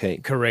really the key.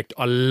 Correct.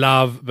 I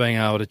love being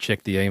able to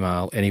check the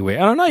email anywhere.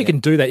 And I know you can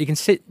do that. You can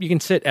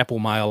set Apple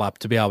Mail up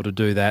to be able to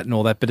do that and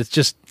all that, but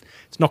it's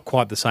not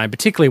quite the same.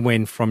 Particularly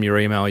when from your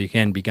email you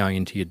can be going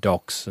into your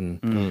docs and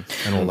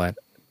all that.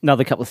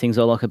 Another couple of things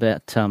I like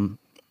about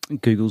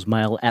Google's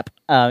Mail app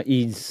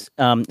is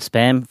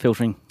spam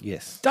filtering.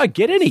 Yes. Don't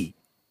get any.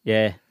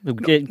 Yeah,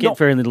 get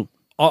very little.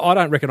 I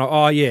don't reckon.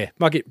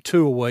 Might get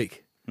 2 a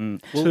week. 2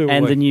 a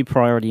And the week. new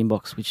priority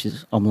inbox, which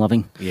is I'm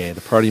loving. Yeah,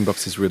 the priority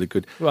inbox is really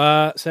good.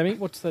 Sammy,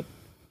 what's that?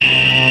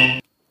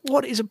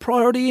 What is a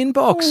priority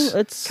inbox? Oh,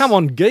 it's- Come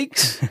on,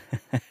 geeks.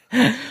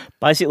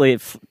 Basically,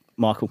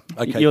 Michael,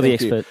 Okay, you're the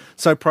thank you. expert.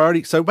 So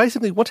priority. So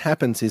basically, what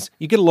happens is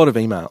you get a lot of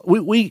email.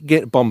 We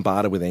get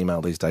bombarded with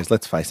email these days.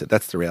 Let's face it,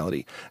 that's the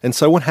reality. And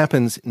so what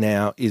happens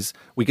now is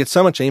we get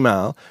so much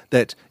email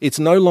that it's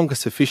no longer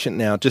sufficient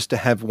now just to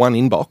have one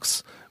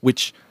inbox,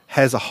 which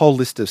has a whole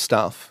list of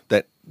stuff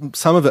that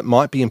some of it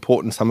might be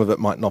important, some of it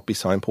might not be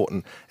so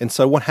important. And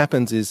so what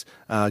happens is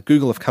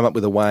Google have come up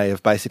with a way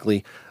of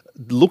basically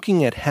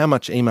looking at how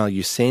much email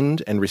you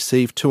send and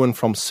receive to and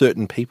from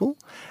certain people,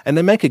 and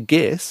they make a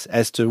guess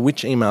as to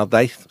which email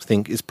they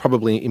think is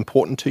probably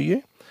important to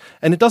you.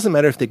 And it doesn't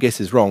matter if their guess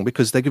is wrong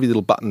because they give you a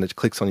little button that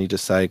clicks on you,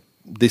 just say,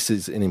 this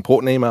is an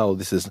important email or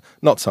this is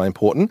not so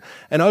important.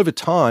 And over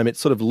time, it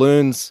sort of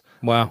learns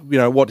Wow.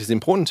 what is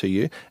important to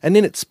you. And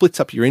then it splits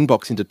up your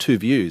inbox into 2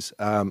 views,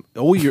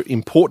 all your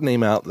important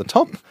email at the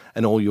top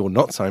and all your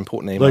not so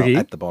important email Loogie,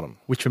 at the bottom.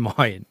 Which am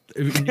I in?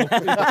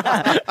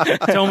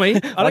 Tell me.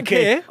 I don't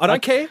care. I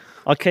don't care.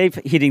 I keep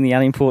hitting the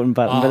unimportant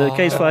button, but it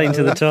keeps floating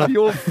to the top.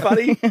 You're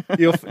funny.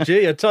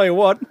 Gee, I tell you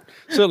what.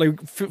 Certainly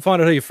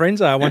find out who your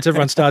friends are once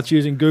everyone starts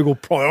using Google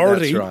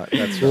Priority.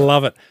 That's right.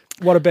 Love it.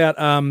 What about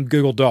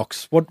Google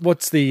Docs?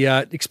 What's the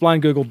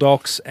explain Google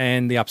Docs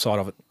and the upside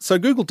of it? So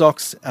Google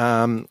Docs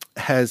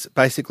has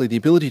basically the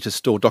ability to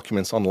store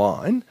documents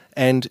online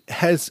and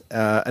has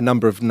a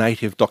number of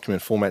native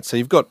document formats. So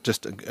you've got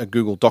just a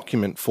Google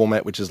document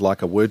format, which is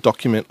like a Word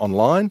document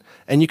online,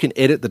 and you can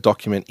edit the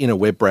document in a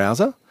web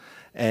browser.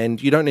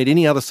 And you don't need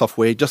any other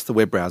software, just the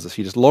web browser. So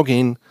you just log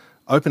in,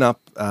 open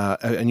up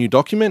a new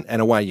document,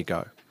 and away you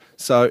go.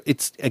 So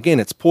it's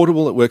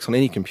portable. It works on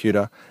any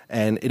computer,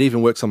 and it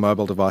even works on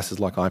mobile devices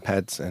like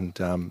iPads and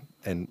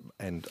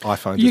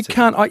iPhones.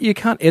 You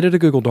can't edit a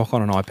Google Doc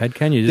on an iPad,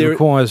 can you? It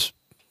requires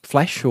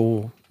Flash,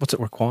 or what's it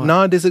require?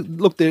 No, there's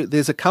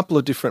a couple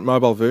of different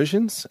mobile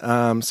versions.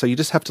 So you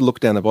just have to look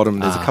down the bottom.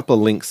 There's a couple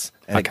of links,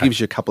 and it gives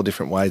you a couple of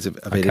different ways of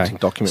editing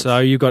documents. So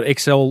you've got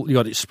Excel, you've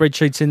got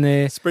spreadsheets in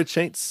there.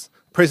 Spreadsheets,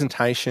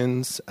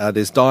 presentations,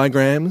 there's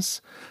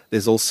diagrams.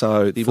 There's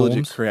also the ability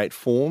Forms. to create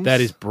forms. That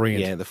is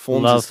brilliant. Yeah, the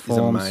forms Love is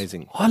forms.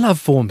 amazing. I love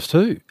forms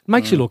too. It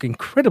makes you look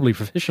incredibly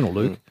professional,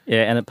 Luke.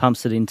 Yeah, and it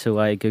pumps it into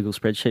a Google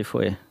spreadsheet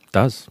for you.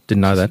 Does.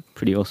 Didn't know that.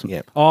 Pretty awesome.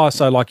 Yeah. Oh,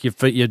 so like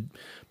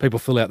people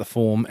fill out the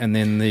form and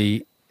then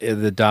the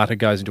data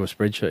goes into a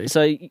spreadsheet.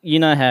 So you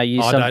know how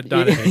you...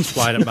 Don't even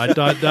explain it, mate.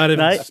 Don't even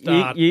No,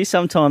 start. you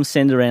sometimes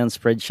send around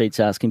spreadsheets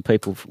asking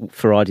people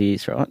for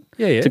ideas, right?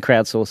 Yeah. To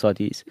crowdsource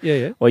ideas.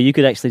 Yeah. Well, you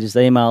could actually just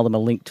email them a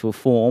link to a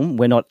form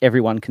where not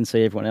everyone can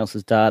see everyone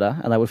else's data,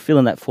 and they would fill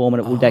in that form,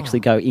 and it would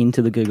actually go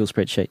into the Google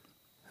spreadsheet.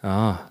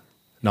 Ah,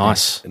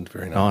 nice. And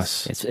very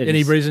nice. It Any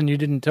is- reason you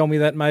didn't tell me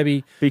that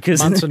maybe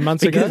Because months and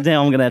months because ago?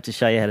 now I'm going to have to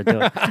show you how to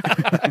do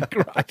it.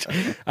 Great.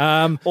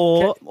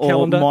 Or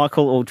calendar.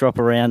 Michael will drop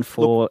around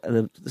for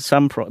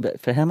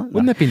for how much?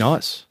 Wouldn't that be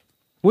nice?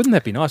 Wouldn't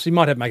that be nice? You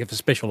might make a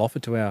special offer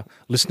to our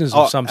listeners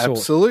of some sort.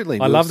 Absolutely.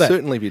 I love that.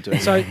 Certainly be doing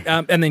So,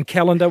 and then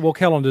calendar. Well,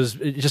 calendar's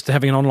just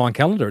having an online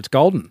calendar. It's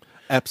golden.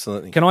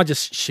 Absolutely. Can I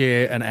just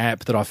share an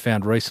app that I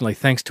found recently,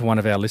 thanks to one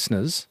of our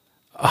listeners?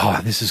 Oh,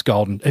 this is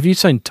golden. Have you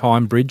seen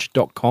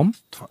timebridge.com?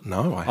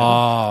 No, I haven't.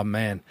 Oh,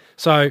 man.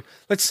 So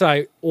let's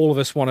say all of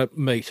us want to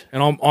meet,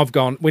 and I've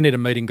gone, we need a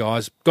meeting,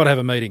 guys. Got to have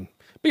a meeting.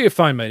 Be a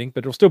phone meeting, but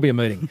it'll still be a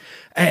meeting.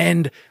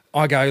 And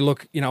I go,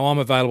 look, I'm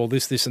available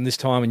this, and this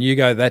time, and you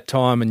go that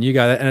time, and you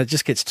go that, and it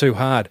just gets too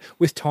hard.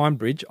 With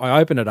TimeBridge, I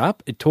open it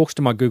up, it talks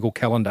to my Google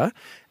Calendar,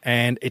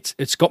 and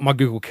it's got my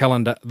Google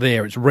Calendar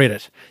there. It's read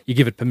it. You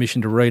give it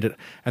permission to read it.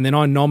 And then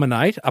I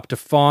nominate up to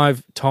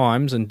 5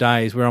 times and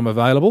days where I'm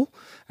available,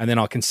 and then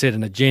I can set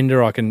an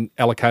agenda, I can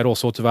allocate all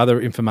sorts of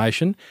other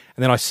information,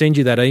 and then I send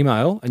you that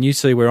email, and you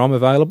see where I'm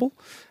available,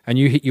 and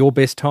you hit your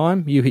best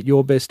time,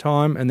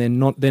 and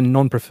then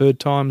non-preferred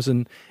times,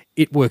 and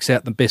it works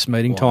out the best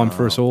meeting time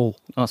for us all.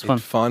 Nice fun.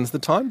 It finds the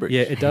time bridge.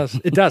 Yeah, it does.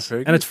 It does.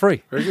 And it's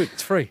free. Very good.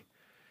 It's free.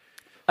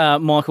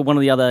 Michael, one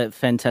of the other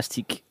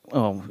fantastic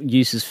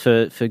uses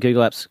for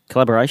Google Apps,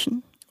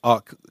 collaboration.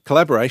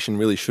 Collaboration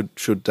really should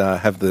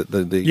have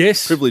the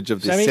Yes. privilege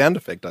of this Sammy, sound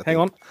effect, I think. Hang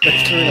on.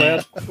 That's too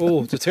loud.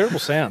 Oh, it's a terrible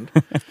sound.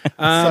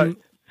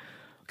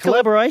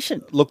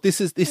 Collaboration. Look,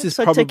 this is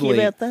So probably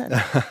techie about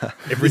that.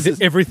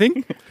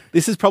 Everything?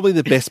 This is probably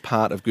the best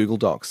part of Google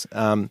Docs.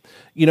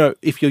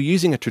 If you're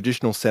using a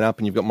traditional setup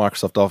and you've got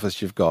Microsoft Office,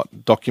 you've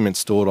got documents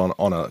stored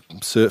on a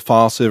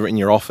file server in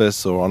your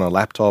office or on a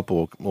laptop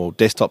or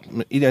desktop,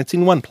 it's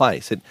in one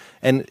place.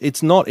 And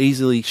it's not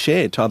easily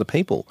shared to other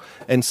people.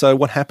 And so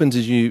what happens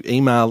is you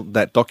email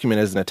that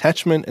document as an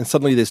attachment and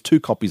suddenly there's 2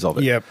 copies of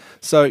it. Yep.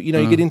 So,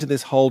 you get into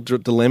this whole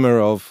dilemma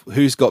of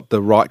who's got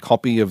the right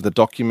copy of the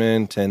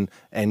document and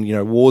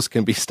wars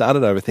can be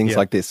started over things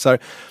like this. So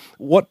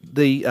what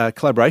the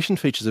collaboration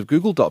features of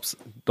Google Docs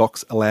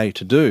allow you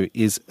to do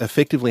is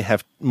effectively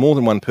have more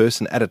than one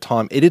person at a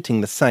time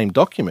editing the same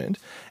document.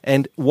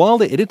 And while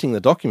they're editing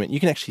the document, you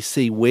can actually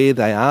see where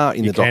they are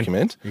in the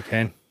document. You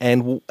can.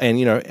 And what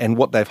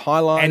they've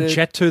highlighted. And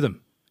chat to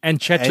them.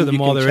 To them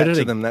while they're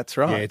editing. To them, that's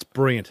right. Yeah, it's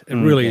brilliant. It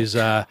really is.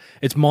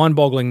 It's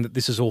mind-boggling that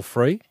this is all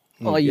free.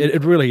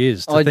 It really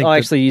is. I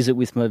actually use it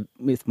with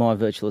my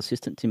virtual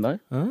assistant, Timbo,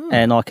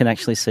 and I can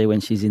actually see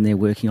when she's in there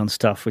working on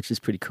stuff, which is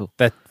pretty cool.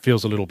 That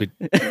feels a little bit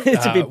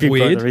It's a bit Big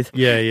weird. Brother.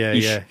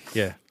 Yeah.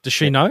 Does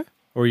she know?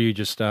 Or are you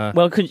just...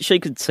 Well, she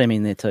could see me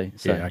in there too.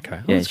 So, yeah, okay.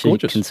 Yeah, that's she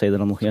gorgeous. can see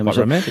that I'm looking at Quite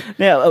romantic.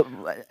 Now,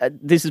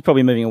 this is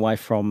probably moving away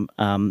from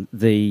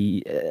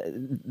the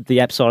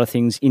app side of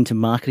things into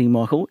marketing,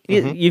 Michael.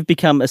 You've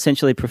become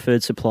essentially a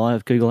preferred supplier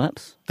of Google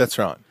Apps. That's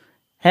right.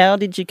 How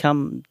did you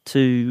come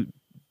to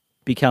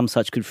become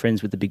such good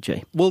friends with the Big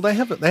G? Well, they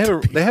have a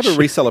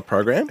reseller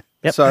program.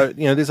 Yep. So,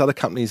 there's other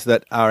companies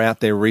that are out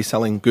there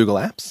reselling Google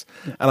Apps.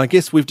 And I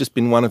guess we've just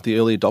been one of the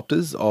early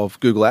adopters of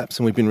Google Apps,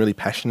 and we've been really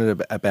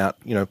passionate about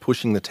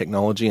pushing the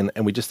technology,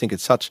 and we just think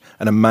it's such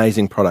an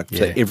amazing product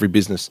that every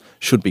business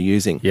should be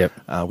using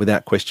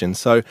without question.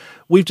 So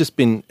we've just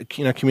been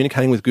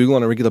communicating with Google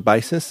on a regular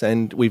basis,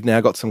 and we've now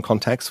got some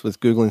contacts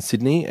with Google in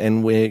Sydney,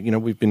 and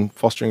we've been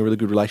fostering a really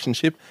good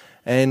relationship.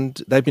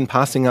 And they've been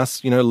passing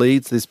us,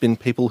 leads. There's been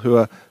people who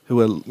are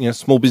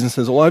small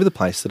businesses all over the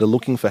place that are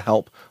looking for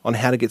help on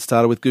how to get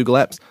started with Google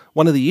Apps.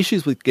 One of the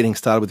issues with getting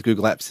started with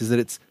Google Apps is that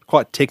it's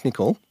quite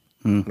technical.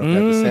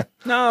 No,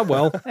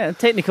 well...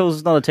 technical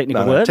is not a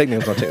technical word.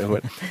 Technical is not a technical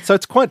word. So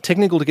it's quite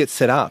technical to get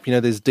set up.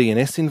 There's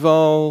DNS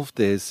involved.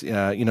 There's,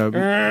 doing all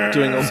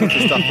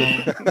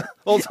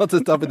sorts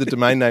of stuff with the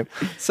domain name.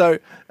 So,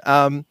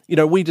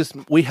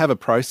 we have a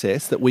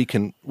process that we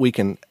can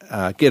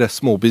get a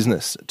small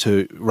business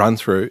to run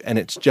through, and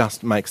it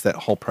just makes that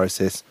whole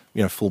process,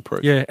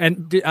 foolproof. Yeah,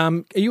 and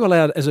are you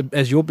allowed,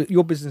 as your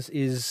business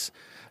is...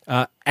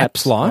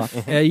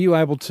 AppsLife. Are you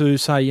able to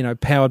say,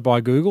 powered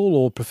by Google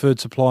or preferred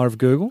supplier of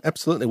Google?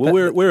 Absolutely. Well,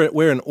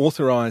 we're an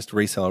authorized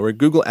reseller. We're a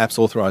Google Apps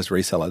authorized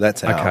reseller.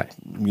 That's our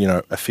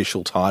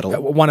official title.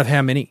 One of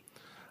how many?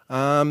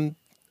 I'm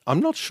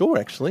not sure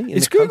actually.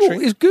 Is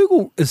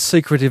Google as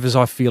secretive as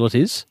I feel it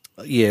is?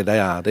 Yeah, they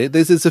are.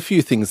 There's a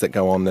few things that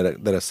go on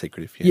that are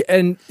secretive. Yeah.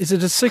 And is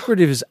it as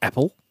secretive as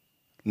Apple?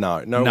 No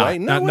way.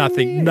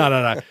 Nothing.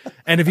 No.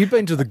 And have you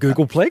been to the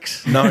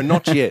Googleplex? No,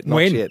 not yet.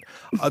 When? Yet.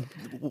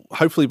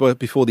 Hopefully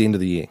before the end of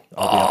the year.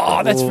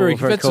 That's very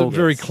cool.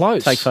 Very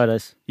close. Take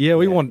photos. Yeah,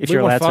 we want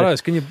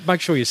photos. Can you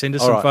make sure you send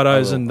us some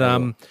photos?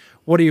 And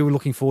what are you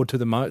looking forward to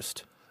the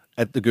most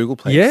at the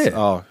Googleplex? Yeah.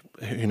 Oh,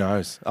 who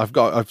knows? I've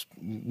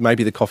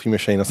maybe the coffee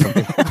machine or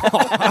something.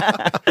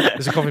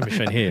 There's a coffee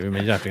machine here. I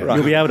mean, you don't have to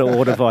You'll be able to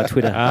order via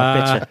Twitter.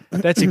 I bet you.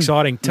 That's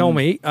exciting. Tell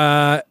me.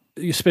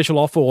 Your special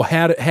offer, or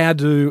how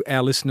do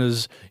our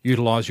listeners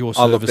utilise your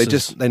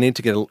services? Look, they need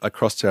to get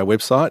across to our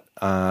website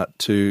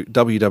to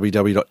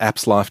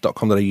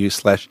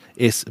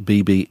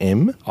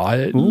www.appslife.com.au/SBBM.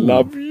 I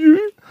love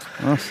you.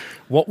 Nice.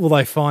 What will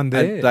they find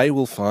there? And they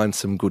will find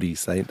some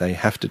goodies. They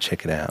have to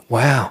check it out.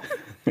 Wow.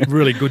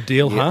 Really good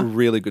deal, huh?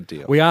 Really good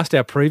deal. We asked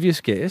our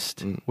previous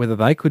guest whether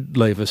they could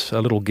leave us a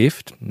little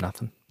gift.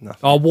 Nothing.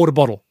 Oh, water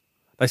bottle.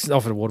 They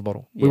offered a water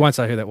bottle. Yeah. We won't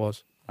say who that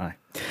was. No.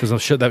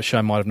 Because that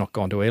show might have not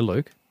gone to air,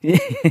 Luke.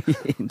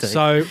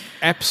 So,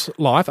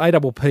 AppsLife,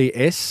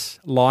 APPS,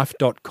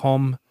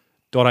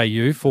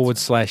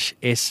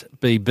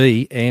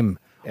 life.com.au/SBBM.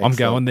 I'm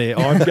going there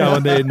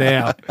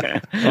now.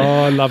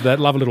 Oh, I love that.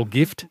 Love a little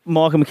gift.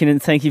 Michael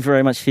McKinnon, thank you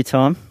very much for your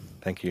time.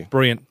 Thank you.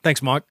 Brilliant.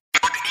 Thanks, Mike.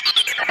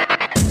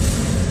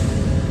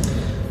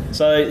 So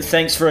So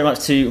thanks very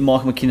much to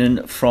Michael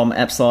McKinnon from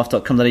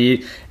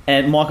appslife.com.au.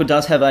 And Michael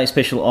does have a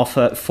special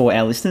offer for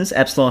our listeners,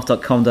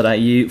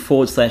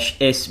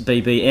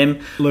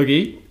 appslife.com.au/SBBM.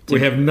 Lukey, we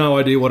have no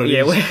idea what it is.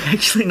 Yeah, we're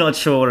actually not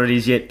sure what it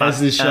is yet. But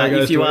As this show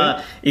goes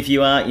if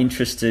you are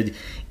interested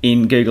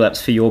in Google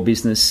Apps for your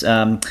business,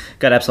 go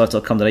to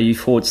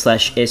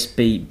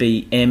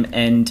appslife.com.au/SBBM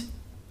and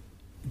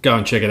Go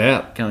and check it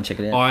out.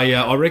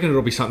 I reckon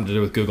it'll be something to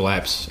do with Google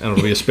Apps, and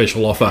it'll be a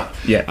special offer.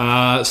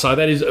 Yeah. So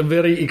that is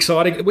very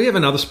exciting. We have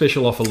another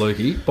special offer,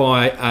 Lukey,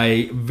 by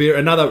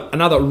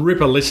another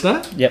Ripper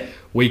listener. Yep.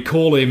 We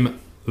call him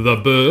the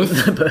Burf.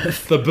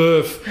 The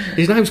Burf.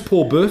 His name's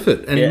Paul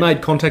Burford, and he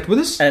made contact with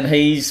us. And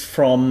he's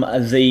from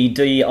the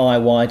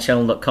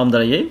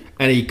DIYchannel.com.au.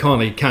 And he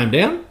kindly came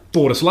down,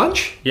 bought us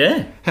lunch.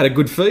 Yeah. Had a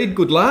good feed,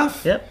 good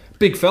laugh. Yep.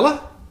 Big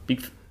fella.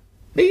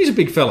 He's a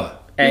big fella.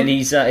 And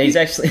he's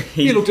actually...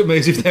 He looked at me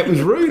as if that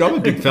was rude. I'm a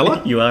big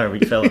fella. You are a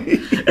big fella.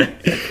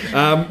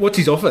 What's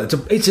his offer?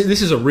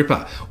 This is a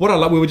ripper. What I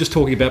love, we were just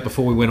talking about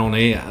before we went on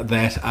air,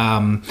 that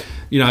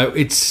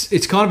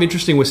it's kind of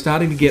interesting. We're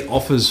starting to get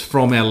offers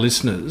from our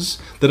listeners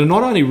that are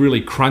not only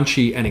really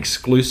crunchy and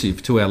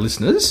exclusive to our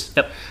listeners,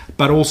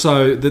 but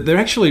also that they're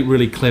actually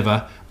really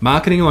clever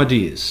marketing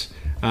ideas.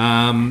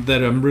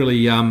 That are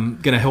really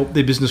going to help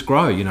their business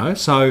grow,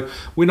 So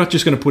we're not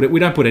just going to we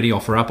don't put any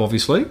offer up,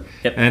 obviously.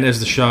 Yep. And as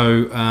the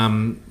show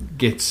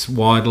gets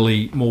more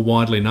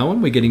widely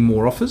known, we're getting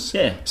more offers.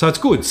 Yeah. So it's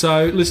good.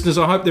 So listeners,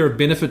 I hope they're a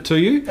benefit to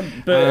you.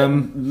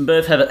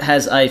 Burf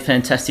has a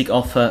fantastic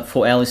offer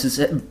for our listeners.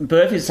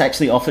 Burf is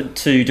actually offered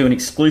to do an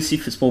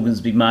exclusive for Small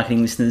Business Big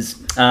Marketing listeners,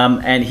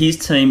 and his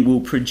team will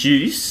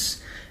produce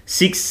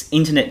 6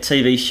 internet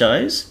TV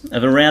shows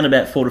of around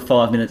about 4 to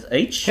 5 minutes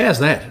each. How's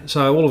that?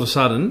 So all of a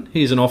sudden,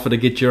 here's an offer to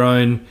get your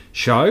own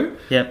show.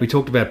 Yep. We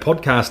talked about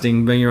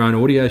podcasting being your own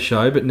audio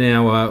show, but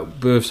now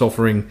Burf's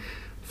offering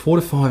 4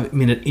 to 5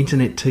 minute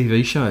internet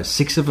TV shows,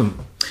 6 of them.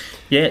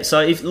 Yeah, so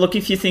if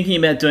you're thinking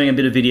about doing a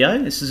bit of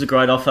video, this is a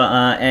great offer,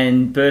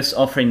 and Burf's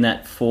offering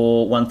that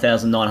for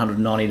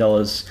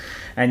 $1,990.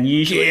 And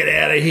usually, get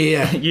out of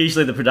here.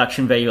 Usually the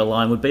production value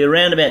alone would be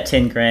around about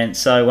 10 grand.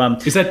 So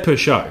is that per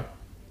show?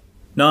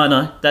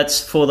 No, that's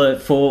for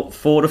 6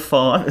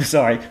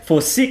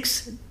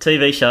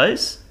 TV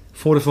shows.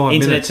 4 to 5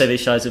 internet minutes. TV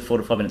shows of 4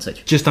 to 5 minutes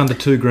each. Just under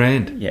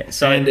 $2,000. Yeah.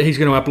 So, and he's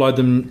going to upload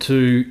them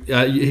to,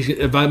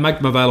 make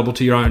them available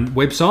to your own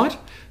website,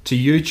 to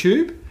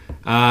YouTube,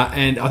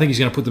 and I think he's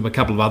going to put them a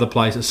couple of other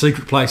places,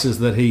 secret places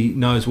that he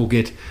knows will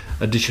get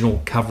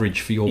additional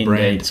coverage for your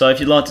brand. So if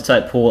you'd like to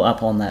take Paul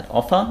up on that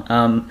offer,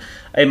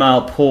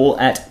 email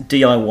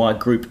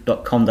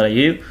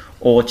paul@diygroup.com.au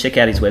or check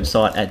out his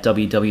website at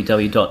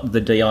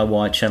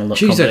www.thediychannel.com.au.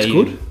 Geez, that's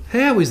good.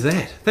 How is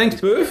that?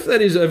 Thanks, Burf.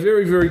 That is a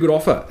very, very good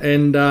offer,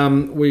 and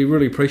we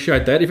really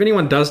appreciate that. If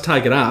anyone does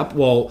take it up,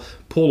 well,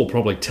 Paul will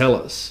probably tell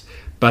us,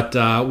 but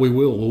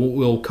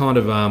we'll kind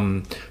of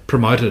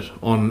promote it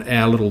on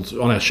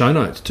our show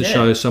notes to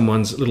show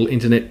someone's little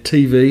internet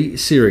TV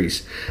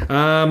series.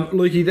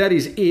 Lukey, that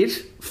is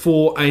it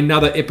for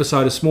another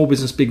episode of Small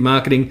Business Big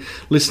Marketing.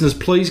 Listeners,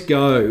 please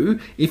go,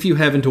 if you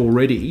haven't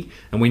already,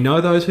 and we know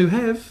those who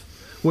have.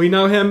 We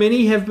know how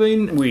many have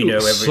been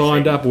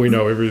signed up. We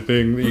know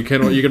everything. You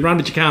can run,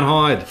 but you can't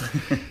hide.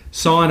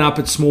 Sign up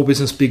at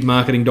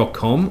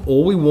smallbusinessbigmarketing.com.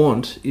 All we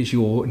want is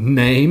your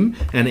name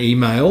and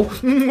email.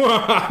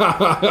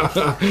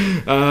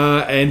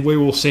 And we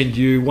will send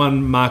you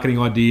one marketing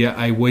idea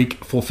a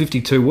week for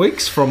 52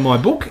 weeks from my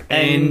book.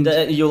 And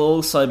you'll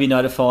also be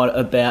notified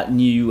about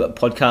new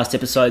podcast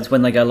episodes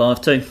when they go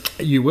live too.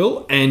 You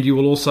will. And you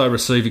will also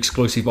receive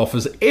exclusive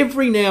offers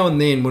every now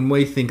and then when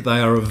we think they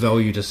are of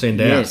value to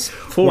send out. Yes.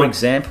 For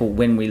example,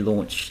 when we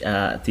launch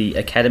the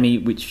Academy,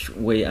 which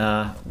we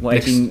are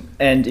waiting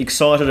and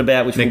excited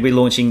about, which we'll be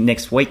launching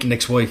next week.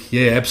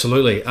 Yeah,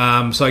 absolutely.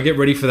 So get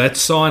ready for that.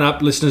 Sign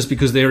up, listeners,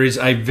 because there is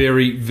a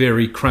very,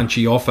 very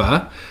crunchy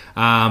offer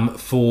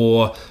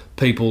for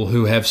people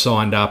who have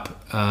signed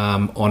up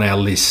on our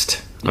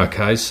list. Yep.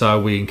 Okay, so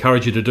we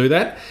encourage you to do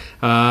that.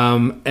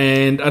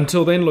 And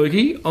until then,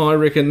 Lukey, I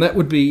reckon that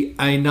would be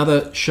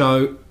another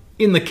show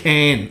in the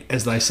can,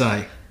 as they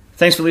say.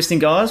 Thanks for listening,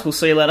 guys. We'll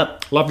see you later.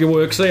 Love your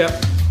work. See ya.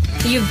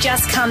 You've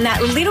just come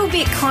that little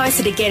bit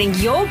closer to getting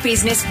your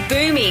business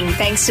booming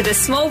thanks to the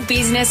Small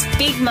Business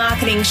Big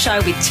Marketing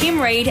Show with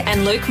Tim Reid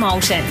and Luke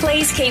Moulton.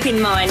 Please keep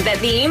in mind that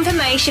the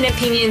information,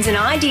 opinions and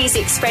ideas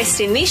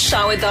expressed in this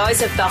show are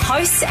those of the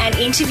hosts and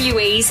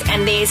interviewees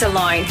and theirs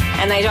alone,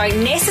 and they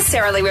don't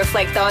necessarily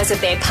reflect those of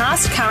their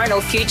past, current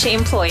or future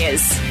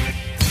employers.